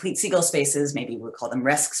 complete Siegel spaces, maybe we'll call them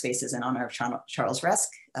Resk spaces in honor of Charles Resk,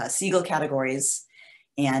 Siegel categories,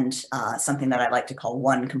 and something that I like to call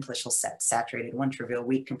one complicial set, saturated, one trivial,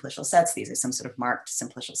 weak complicial sets. These are some sort of marked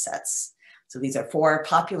simplicial sets. So these are 4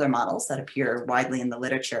 popular models that appear widely in the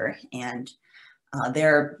literature, and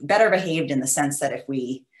they're better behaved in the sense that if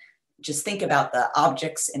we just think about the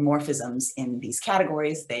objects and morphisms in these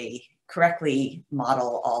categories, they correctly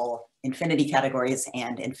model all infinity categories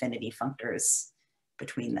and infinity functors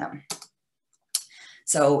between them.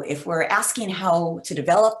 So if we're asking how to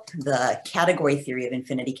develop the category theory of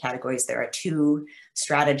infinity categories, there are 2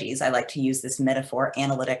 strategies. I like to use this metaphor,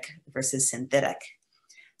 analytic versus synthetic.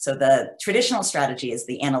 So the traditional strategy is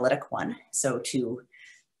the analytic one. So to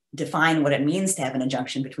define what it means to have an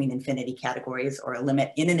adjunction between infinity categories or a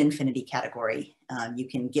limit in an infinity category, you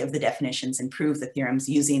can give the definitions and prove the theorems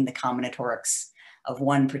using the combinatorics of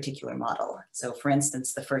one particular model. So for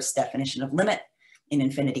instance, the first definition of limit in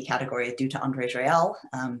infinity category due to André Riehl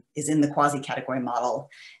is in the quasi-category model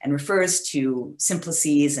and refers to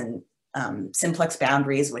simplices and simplex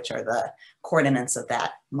boundaries, which are the coordinates of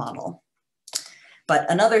that model.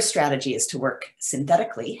 But another strategy is to work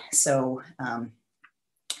synthetically. So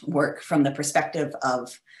work from the perspective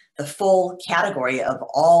of the full category of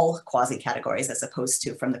all quasi-categories as opposed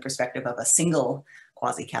to from the perspective of a single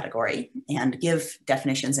quasi-category, and give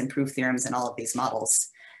definitions and prove theorems in all of these models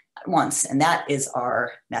at once. And that is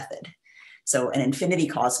our method. So an infinity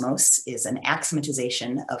cosmos is an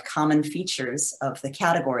axiomatization of common features of the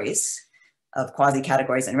categories of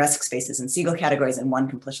quasi-categories and Resk spaces and Siegel categories and one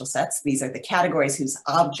complicial sets. These are the categories whose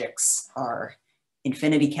objects are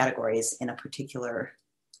infinity categories in a particular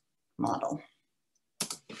model.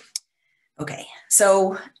 Okay,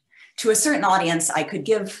 so to a certain audience, I could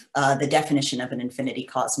give the definition of an infinity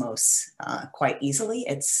cosmos quite easily.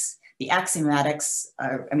 It's the axiomatics,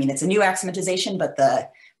 it's a new axiomatization, but the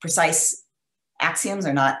precise axioms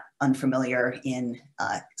are not unfamiliar in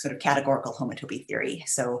sort of categorical homotopy theory.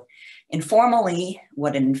 So informally,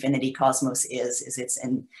 what an infinity cosmos is it's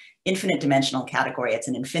an infinite dimensional category. It's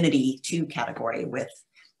an infinity 2 category with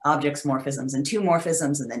objects, morphisms, and 2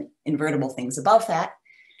 morphisms, and then invertible things above that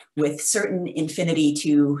with certain infinity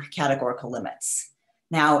 2 categorical limits.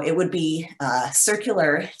 Now, it would be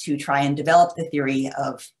circular to try and develop the theory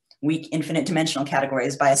of weak infinite dimensional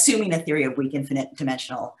categories by assuming a theory of weak infinite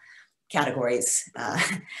dimensional categories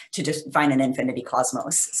to define an infinity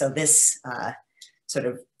cosmos. So this sort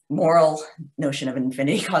of moral notion of an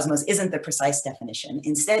infinity cosmos isn't the precise definition.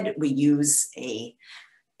 Instead, we use a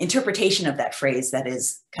interpretation of that phrase that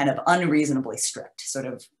is kind of unreasonably strict, sort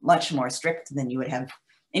of much more strict than you would have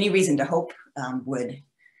any reason to hope would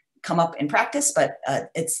come up in practice, but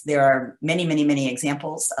there are many, many, many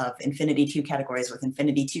examples of infinity 2 categories with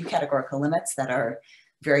infinity 2 categorical limits that are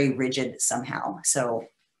very rigid somehow. So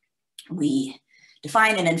we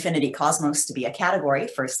define an infinity cosmos to be a category,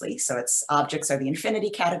 firstly. So its objects are the infinity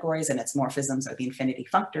categories and its morphisms are the infinity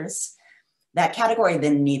functors. That category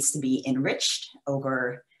then needs to be enriched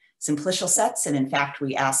over simplicial sets. And in fact,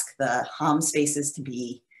 we ask the Hom spaces to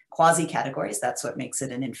be quasi-categories. That's what makes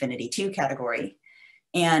it an infinity 2 category.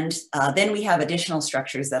 And then we have additional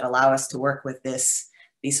structures that allow us to work with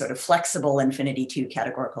these sort of flexible infinity 2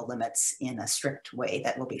 categorical limits in a strict way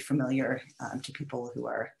that will be familiar to people who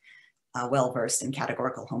are well-versed in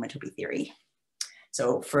categorical homotopy theory.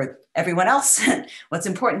 So for everyone else, what's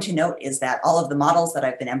important to note is that all of the models that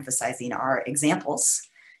I've been emphasizing are examples.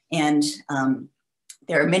 And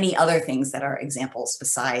there are many other things that are examples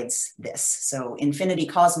besides this. So infinity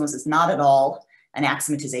cosmos is not at all an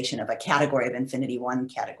axiomatization of a category of infinity 1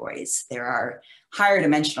 categories. There are higher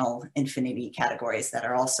dimensional infinity categories that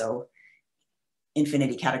are also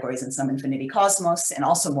infinity categories in some infinity cosmos, and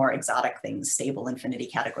also more exotic things. Stable infinity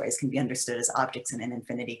categories can be understood as objects in an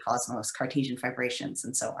infinity cosmos, Cartesian fibrations,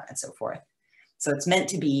 and so on and so forth. So it's meant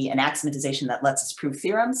to be an axiomatization that lets us prove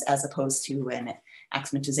theorems as opposed to an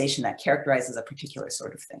axiomatization that characterizes a particular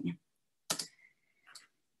sort of thing.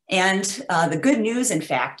 And the good news, in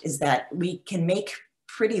fact, is that we can make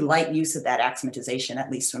pretty light use of that axiomatization,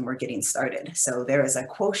 at least when we're getting started. So there is a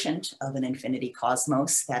quotient of an infinity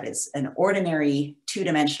cosmos that is an ordinary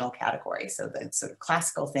 2-dimensional category. So the sort of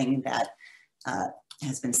classical thing that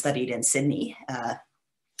has been studied in Sydney.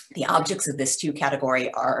 The objects of this 2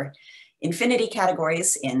 category are infinity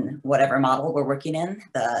categories in whatever model we're working in.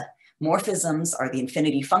 The morphisms are the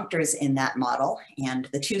infinity functors in that model, and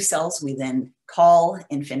the 2 cells we then call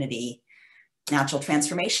infinity natural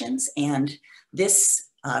transformations. And this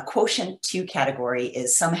quotient 2 category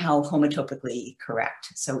is somehow homotopically correct.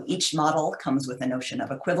 So each model comes with a notion of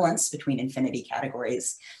equivalence between infinity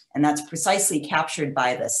categories, and that's precisely captured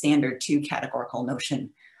by the standard 2 categorical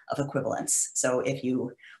notion of equivalence. So if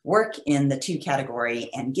you work in the 2 category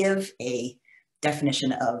and give a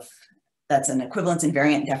definition of that's an equivalence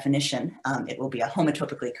invariant definition, it will be a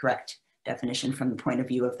homotopically correct definition from the point of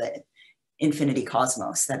view of the infinity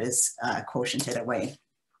cosmos that is quotiented away.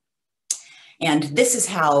 And this is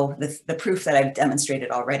how the proof that I've demonstrated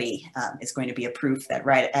already is going to be a proof that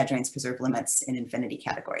right adjoints preserve limits in infinity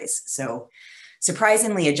categories. So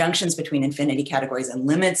surprisingly, adjunctions between infinity categories and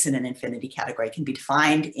limits in an infinity category can be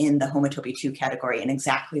defined in the homotopy 2 category in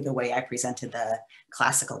exactly the way I presented the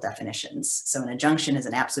classical definitions. So an adjunction is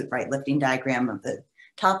an absolute right lifting diagram of the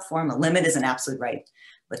top form. A limit is an absolute right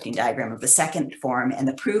lifting diagram of the second form. And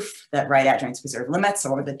the proof that right adjoints preserve limits,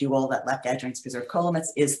 or the dual that left adjoints preserve colimits,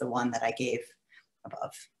 is the one that I gave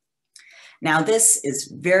above. Now, this is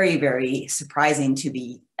very, very surprising to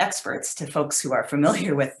the experts, to folks who are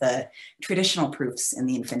familiar with the traditional proofs in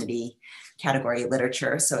the infinity category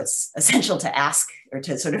literature. So it's essential to ask, or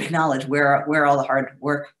to sort of acknowledge where all the hard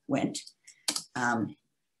work went.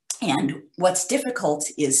 And what's difficult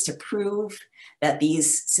is to prove that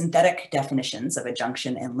these synthetic definitions of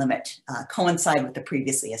adjunction and limit coincide with the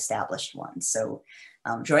previously established ones. So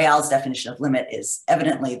Joyal's definition of limit is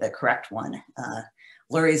evidently the correct one.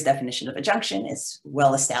 Lurie's definition of adjunction is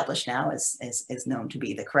well established now, is known to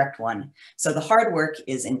be the correct one. So the hard work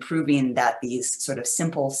is in proving that these sort of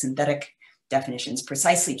simple synthetic definitions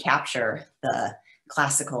precisely capture the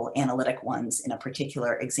classical analytic ones in a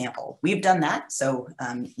particular example. We've done that, so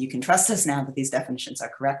you can trust us now that these definitions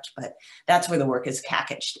are correct, but that's where the work is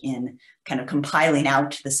packaged, in kind of compiling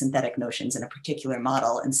out the synthetic notions in a particular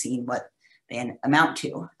model and seeing what they amount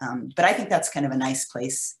to. But I think that's kind of a nice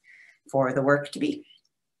place for the work to be.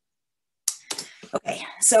 Okay,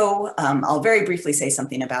 so I'll very briefly say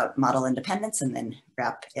something about model independence and then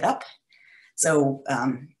wrap it up. So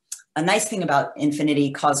a nice thing about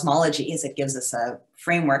infinity cosmology is it gives us a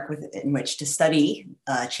framework in which to study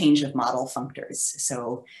change of model functors.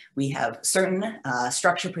 So we have certain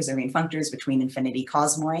structure preserving functors between infinity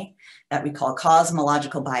cosmoi that we call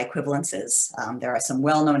cosmological biequivalences. There are some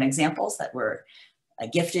well-known examples that were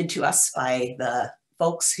gifted to us by the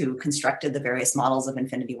folks who constructed the various models of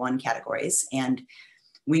infinity 1 categories. And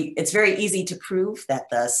it's very easy to prove that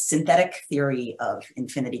the synthetic theory of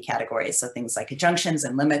infinity categories, so things like adjunctions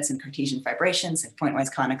and limits and Cartesian fibrations and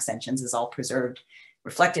pointwise conic extensions, is all preserved,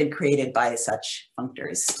 reflected, created by such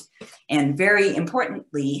functors. And very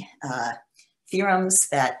importantly, theorems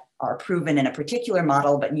that are proven in a particular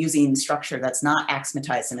model, but using structure that's not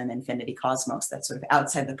axiomatized in an infinity cosmos, that's sort of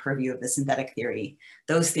outside the purview of the synthetic theory,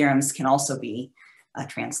 those theorems can also be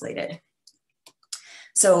translated.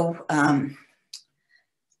 So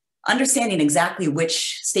understanding exactly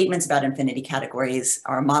which statements about infinity categories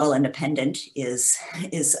are model independent is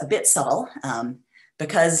a bit subtle,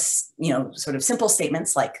 because, you know, sort of simple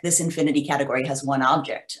statements like this infinity category has one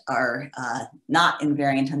object are not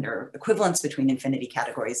invariant under equivalence between infinity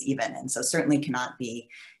categories even, and so certainly cannot be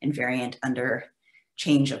invariant under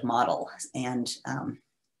change of model. And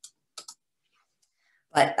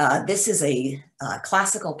but this is a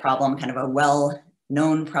classical problem, kind of a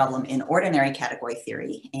well-known problem in ordinary category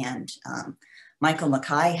theory, and Michael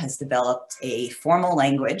Macquarie has developed a formal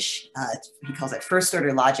language, he calls it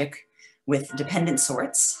first-order logic, with dependent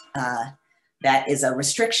sorts. That is a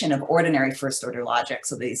restriction of ordinary first order logic.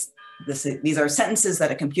 So these are sentences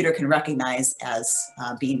that a computer can recognize as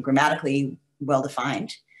being grammatically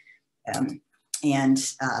well-defined.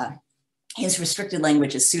 His restricted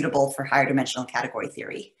language is suitable for higher dimensional category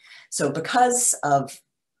theory. So because of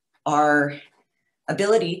our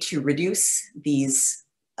ability to reduce these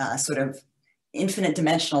sort of infinite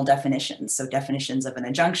dimensional definitions, so definitions of an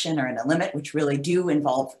adjunction or a limit, which really do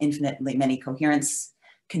involve infinitely many coherence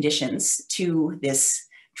conditions, to this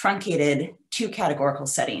truncated two categorical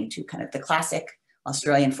setting, to kind of the classic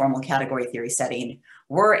Australian formal category theory setting,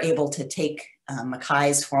 we're able to take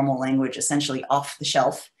Mackay's formal language essentially off the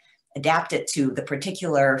shelf, adapt it to the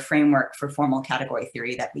particular framework for formal category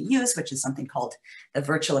theory that we use, which is something called the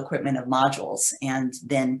virtual equipment of modules, and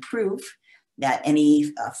then prove that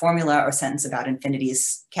any formula or sentence about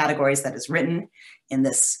infinity's categories that is written in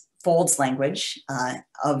this folds language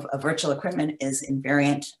of a virtual equipment is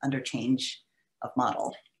invariant under change of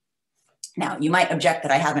model. Now, you might object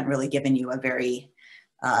that I haven't really given you a very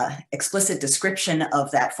explicit description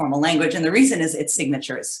of that formal language, and the reason is its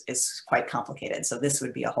signature is quite complicated. So this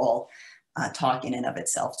would be a whole talk in and of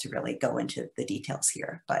itself to really go into the details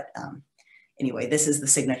here. But anyway, this is the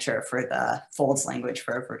signature for the folds language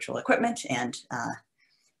for virtual equipment, and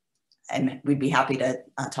we'd be happy to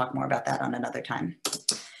talk more about that on another time.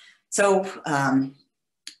 So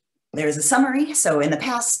there's a summary. So in the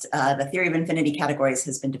past, the theory of infinity categories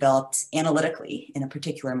has been developed analytically in a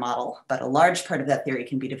particular model, but a large part of that theory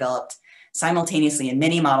can be developed simultaneously in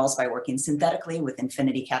many models by working synthetically with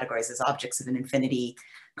infinity categories as objects of an infinity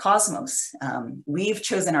cosmos. We've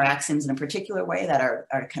chosen our axioms in a particular way that are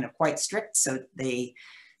kind of quite strict, so they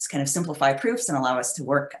kind of simplify proofs and allow us to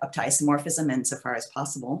work up to isomorphism insofar as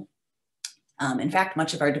possible. In fact,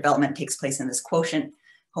 much of our development takes place in this quotient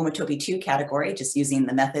homotopy 2 category, just using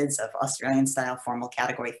the methods of Australian style formal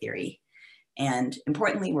category theory. And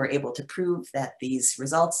importantly, we're able to prove that these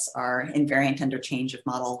results are invariant under change of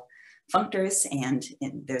model functors, and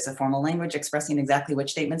there's a formal language expressing exactly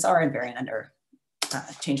which statements are invariant under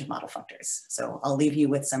change of model functors. So I'll leave you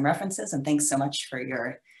with some references, and thanks so much for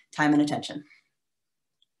your time and attention.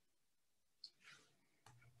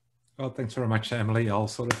 Well, thanks very much, Emily. I'll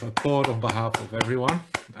sort of applaud on behalf of everyone.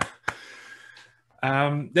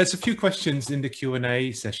 There's a few questions in the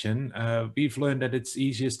Q&A session. We've learned that it's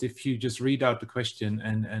easiest if you just read out the question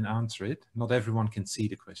and answer it. Not everyone can see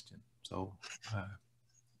the question. So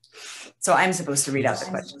I'm supposed to read out the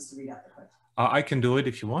question. I can do it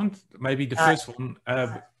if you want. Maybe the first one.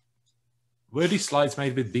 Were these slides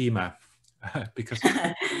made with Beamer? Because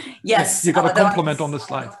yes, you got a compliment on the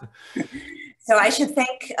slide. So I should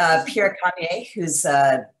thank Pierre Camier, who's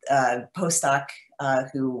a postdoc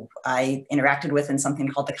who I interacted with in something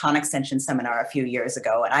called the Con Extension Seminar a few years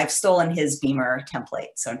ago, and I've stolen his Beamer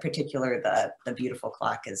template. So in particular, the beautiful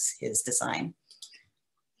clock is his design.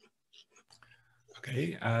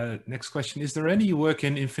 Okay, next question. Is there any work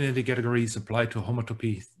in infinity categories applied to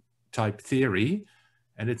homotopy type theory?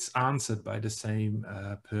 And it's answered by the same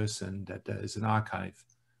person, that there is an archive,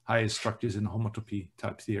 higher structures in homotopy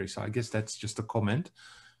type theory. So I guess that's just a comment.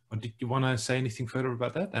 Or did you want to say anything further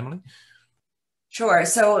about that, Emily? Sure.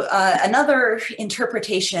 So another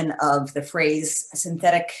interpretation of the phrase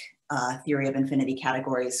synthetic theory of infinity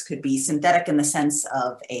categories could be synthetic in the sense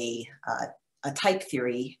of a type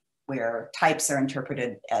theory where types are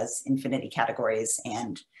interpreted as infinity categories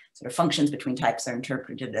and sort of functions between types are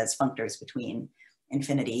interpreted as functors between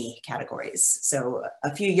infinity categories. So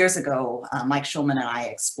a few years ago, Mike Schulman and I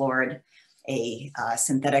explored a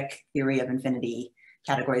synthetic theory of infinity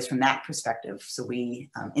categories from that perspective. So we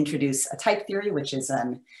introduce a type theory, which is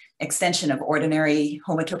an extension of ordinary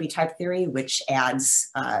homotopy type theory, which adds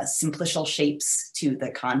simplicial shapes to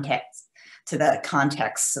the context. So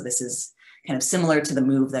this is kind of similar to the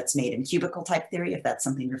move that's made in cubical type theory, if that's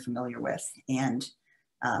something you're familiar with. And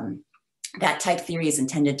that type theory is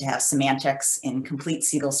intended to have semantics in complete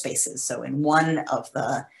Siegel spaces. So in one of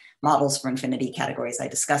the models for infinity categories I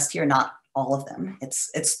discussed here, not all of them.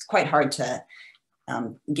 It's quite hard to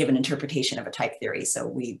give an interpretation of a type theory.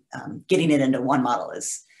 So getting it into one model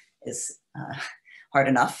is hard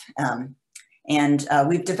enough. And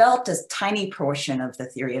we've developed a tiny portion of the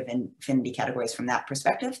theory of infinity categories from that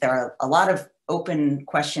perspective. There are a lot of open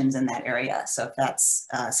questions in that area. So if that's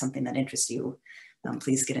something that interests you,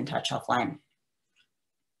 please get in touch offline.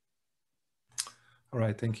 All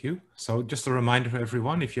right, thank you. So just a reminder for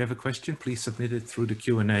everyone, if you have a question, please submit it through the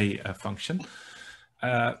Q&A function.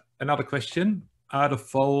 Another question, are the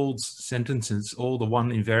folds sentences all the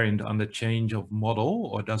one invariant under change of model,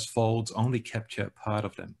 or does folds only capture part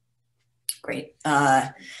of them? Great.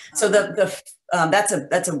 So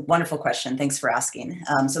that's a wonderful question. Thanks for asking.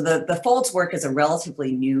 So the folds work is a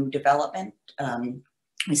relatively new development.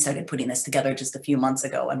 We started putting this together just a few months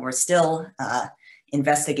ago, and we're still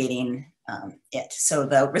investigating it. So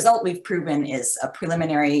the result we've proven is a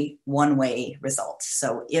preliminary one-way result.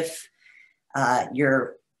 So if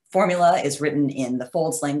your formula is written in the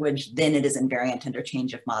folds language, then it is invariant under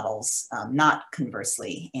change of models, not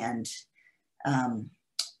conversely. And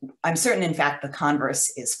I'm certain, in fact, the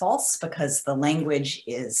converse is false, because the language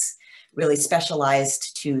is really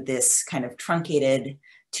specialized to this kind of truncated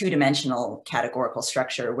two-dimensional categorical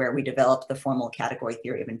structure where we develop the formal category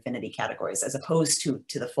theory of infinity categories as opposed to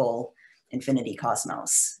the full infinity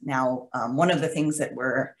cosmos. Now, one of the things that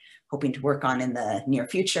we're hoping to work on in the near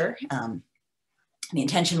future, the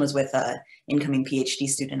intention was with an incoming PhD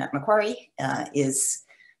student at Macquarie, is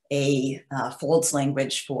a folds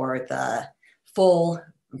language for the full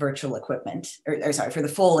virtual equipment, or sorry, for the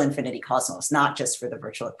full infinity cosmos, not just for the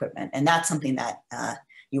virtual equipment. And that's something that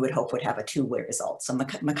you would hope would have a two-way result. So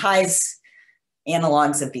Mackay's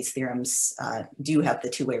analogs of these theorems do have the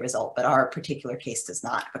two-way result, but our particular case does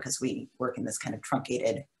not, because we work in this kind of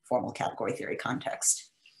truncated formal category theory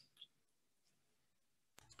context.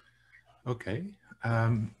 Okay.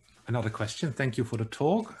 Another question. Thank you for the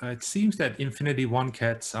talk. It seems that infinity one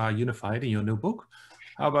cats are unified in your new book.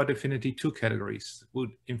 How about infinity two categories?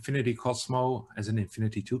 Would infinity cosmo as an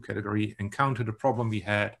infinity two category encounter the problem we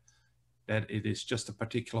had that it is just a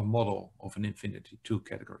particular model of an infinity two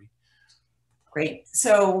category? Great.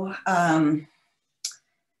 So, I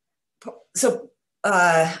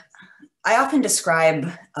often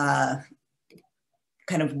describe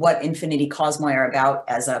kind of what infinity cosmoi are about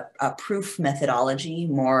as a proof methodology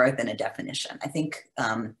more than a definition. I think,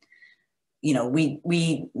 you know,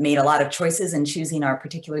 we made a lot of choices in choosing our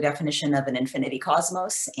particular definition of an infinity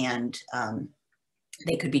cosmos, and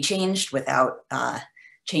they could be changed without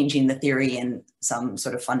changing the theory in some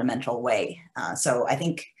sort of fundamental way. So I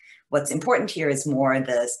think what's important here is more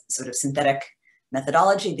the sort of synthetic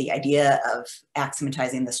methodology, the idea of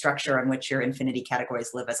axiomatizing the structure on which your infinity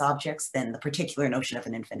categories live as objects, than the particular notion of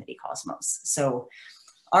an infinity cosmos. So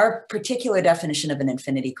our particular definition of an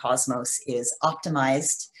infinity cosmos is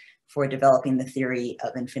optimized for developing the theory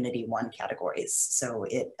of infinity one categories. So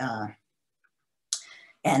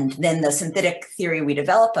and then the synthetic theory we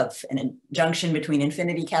develop of an adjunction between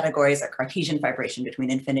infinity categories, a Cartesian fibration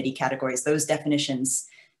between infinity categories, those definitions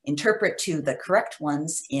interpret to the correct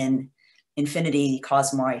ones in infinity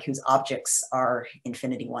cosmoi whose objects are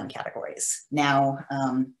infinity one categories. Now,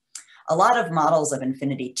 a lot of models of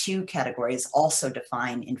infinity two categories also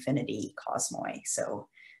define infinity cosmoi. So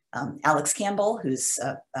Alex Campbell, who's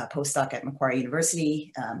a postdoc at Macquarie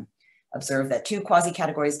University, observed that two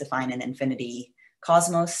quasi-categories define an infinity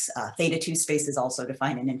cosmos. Theta two spaces also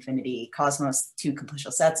define an infinity cosmos. Two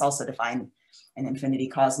completial sets also define an infinity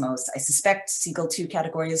cosmos. I suspect Siegel two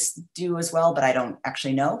categories do as well, but I don't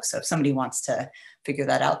actually know. So if somebody wants to figure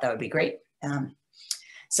that out, that would be great. It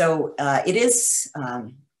is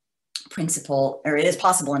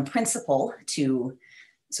possible in principle to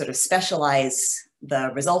sort of specialize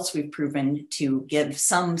the results we've proven to give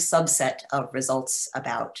some subset of results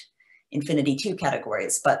about infinity two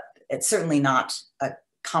categories, but it's certainly not a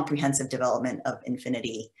comprehensive development of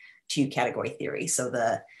infinity two category theory. So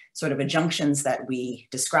the sort of adjunctions that we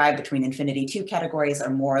describe between infinity two categories are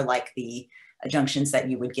more like the adjunctions that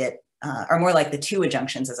you would get, are more like the two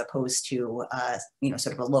adjunctions as opposed to, you know,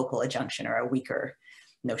 sort of a local adjunction or a weaker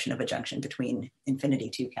notion of adjunction between infinity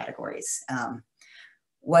two categories.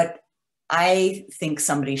 What I think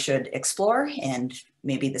somebody should explore, and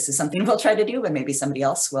maybe this is something we'll try to do, but maybe somebody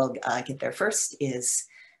else will get there first, is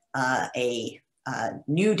a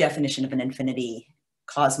new definition of an infinity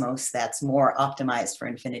cosmos that's more optimized for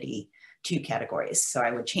infinity 2 categories. So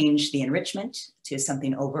I would change the enrichment to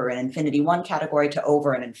something over an infinity 1 category to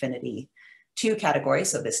over an infinity 2 category.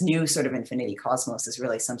 So this new sort of infinity cosmos is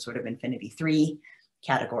really some sort of infinity 3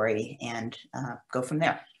 category, and go from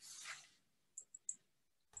there.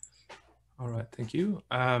 All right, thank you.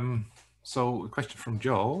 So a question from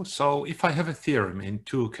Joe. So if I have a theorem in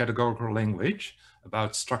 2 categorical language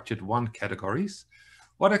about structured 1 categories,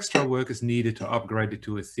 what extra work is needed to upgrade it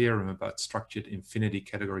to a theorem about structured infinity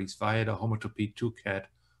categories via the homotopy 2-cat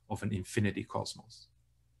of an infinity cosmos?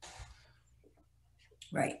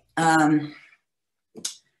 Right.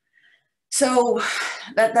 So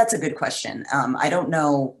that's a good question. I don't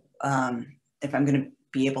know if I'm going to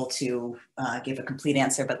be able to give a complete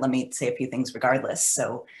answer, but let me say a few things regardless.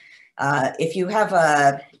 So if you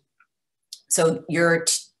have so your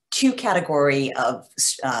 2 category of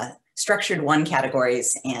structured 1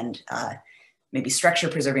 categories and maybe structure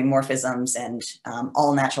preserving morphisms and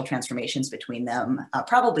all natural transformations between them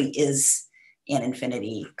probably is an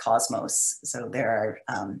infinity cosmos. So there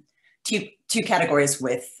are two categories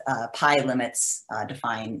with pi limits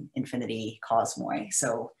define infinity cosmoi.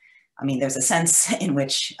 So, I mean, there's a sense in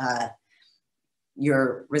which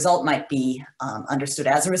your result might be understood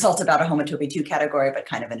as a result about a homotopy 2 category, but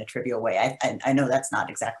kind of in a trivial way. I know that's not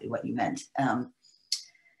exactly what you meant.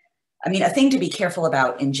 I mean, a thing to be careful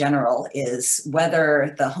about in general is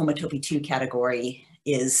whether the homotopy 2 category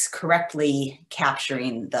is correctly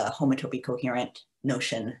capturing the homotopy coherent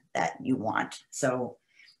notion that you want. So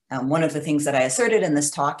one of the things that I asserted in this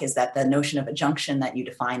talk is that the notion of adjunction that you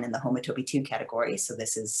define in the homotopy 2 category, so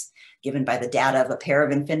this is given by the data of a pair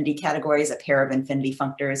of infinity categories, a pair of infinity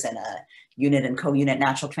functors, and a unit and co-unit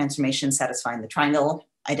natural transformation satisfying the triangle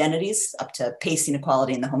identities up to pace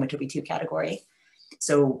inequality in the homotopy 2 category.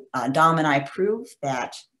 So Dom and I prove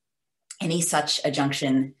that any such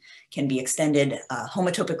adjunction can be extended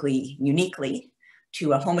homotopically uniquely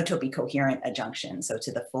to a homotopy coherent adjunction, so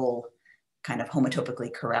to the full kind of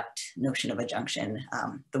homotopically correct notion of adjunction.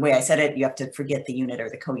 The way I said it, you have to forget the unit or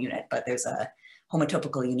the co-unit, but there's a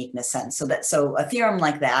homotopical uniqueness sense. So a theorem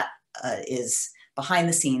like that is behind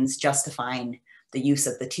the scenes justifying the use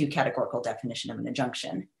of the 2 categorical definition of an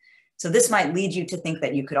adjunction. So this might lead you to think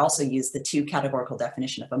that you could also use the 2 categorical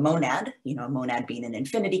definition of a monad, you know, a monad being an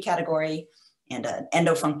infinity category and an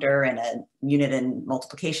endofunctor and a unit and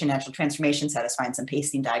multiplication natural transformation satisfying some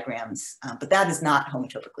pasting diagrams, but that is not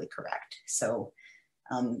homotopically correct. So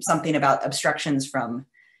something about obstructions from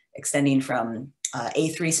extending from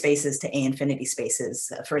A3 spaces to A infinity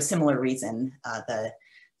spaces for a similar reason, the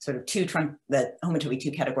sort of the homotopy 2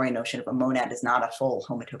 category notion of a monad is not a full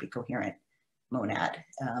homotopy coherent monad.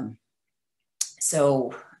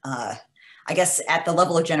 So I guess at the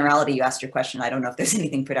level of generality, you asked your question. I don't know if there's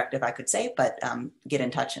anything productive I could say, but get in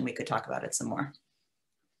touch and we could talk about it some more.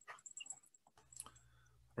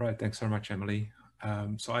 Right, thanks very much, Emily.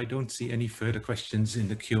 So I don't see any further questions in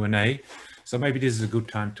the Q&A. So maybe this is a good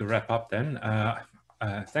time to wrap up then.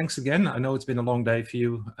 Thanks again. I know it's been a long day for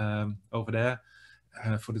you over there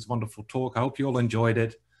for this wonderful talk. I hope you all enjoyed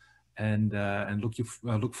it, and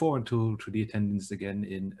look forward to the attendance again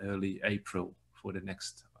in early April for the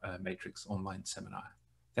next Matrix online seminar.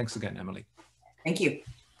 Thanks again, Emily. Thank you.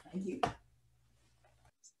 Thank you.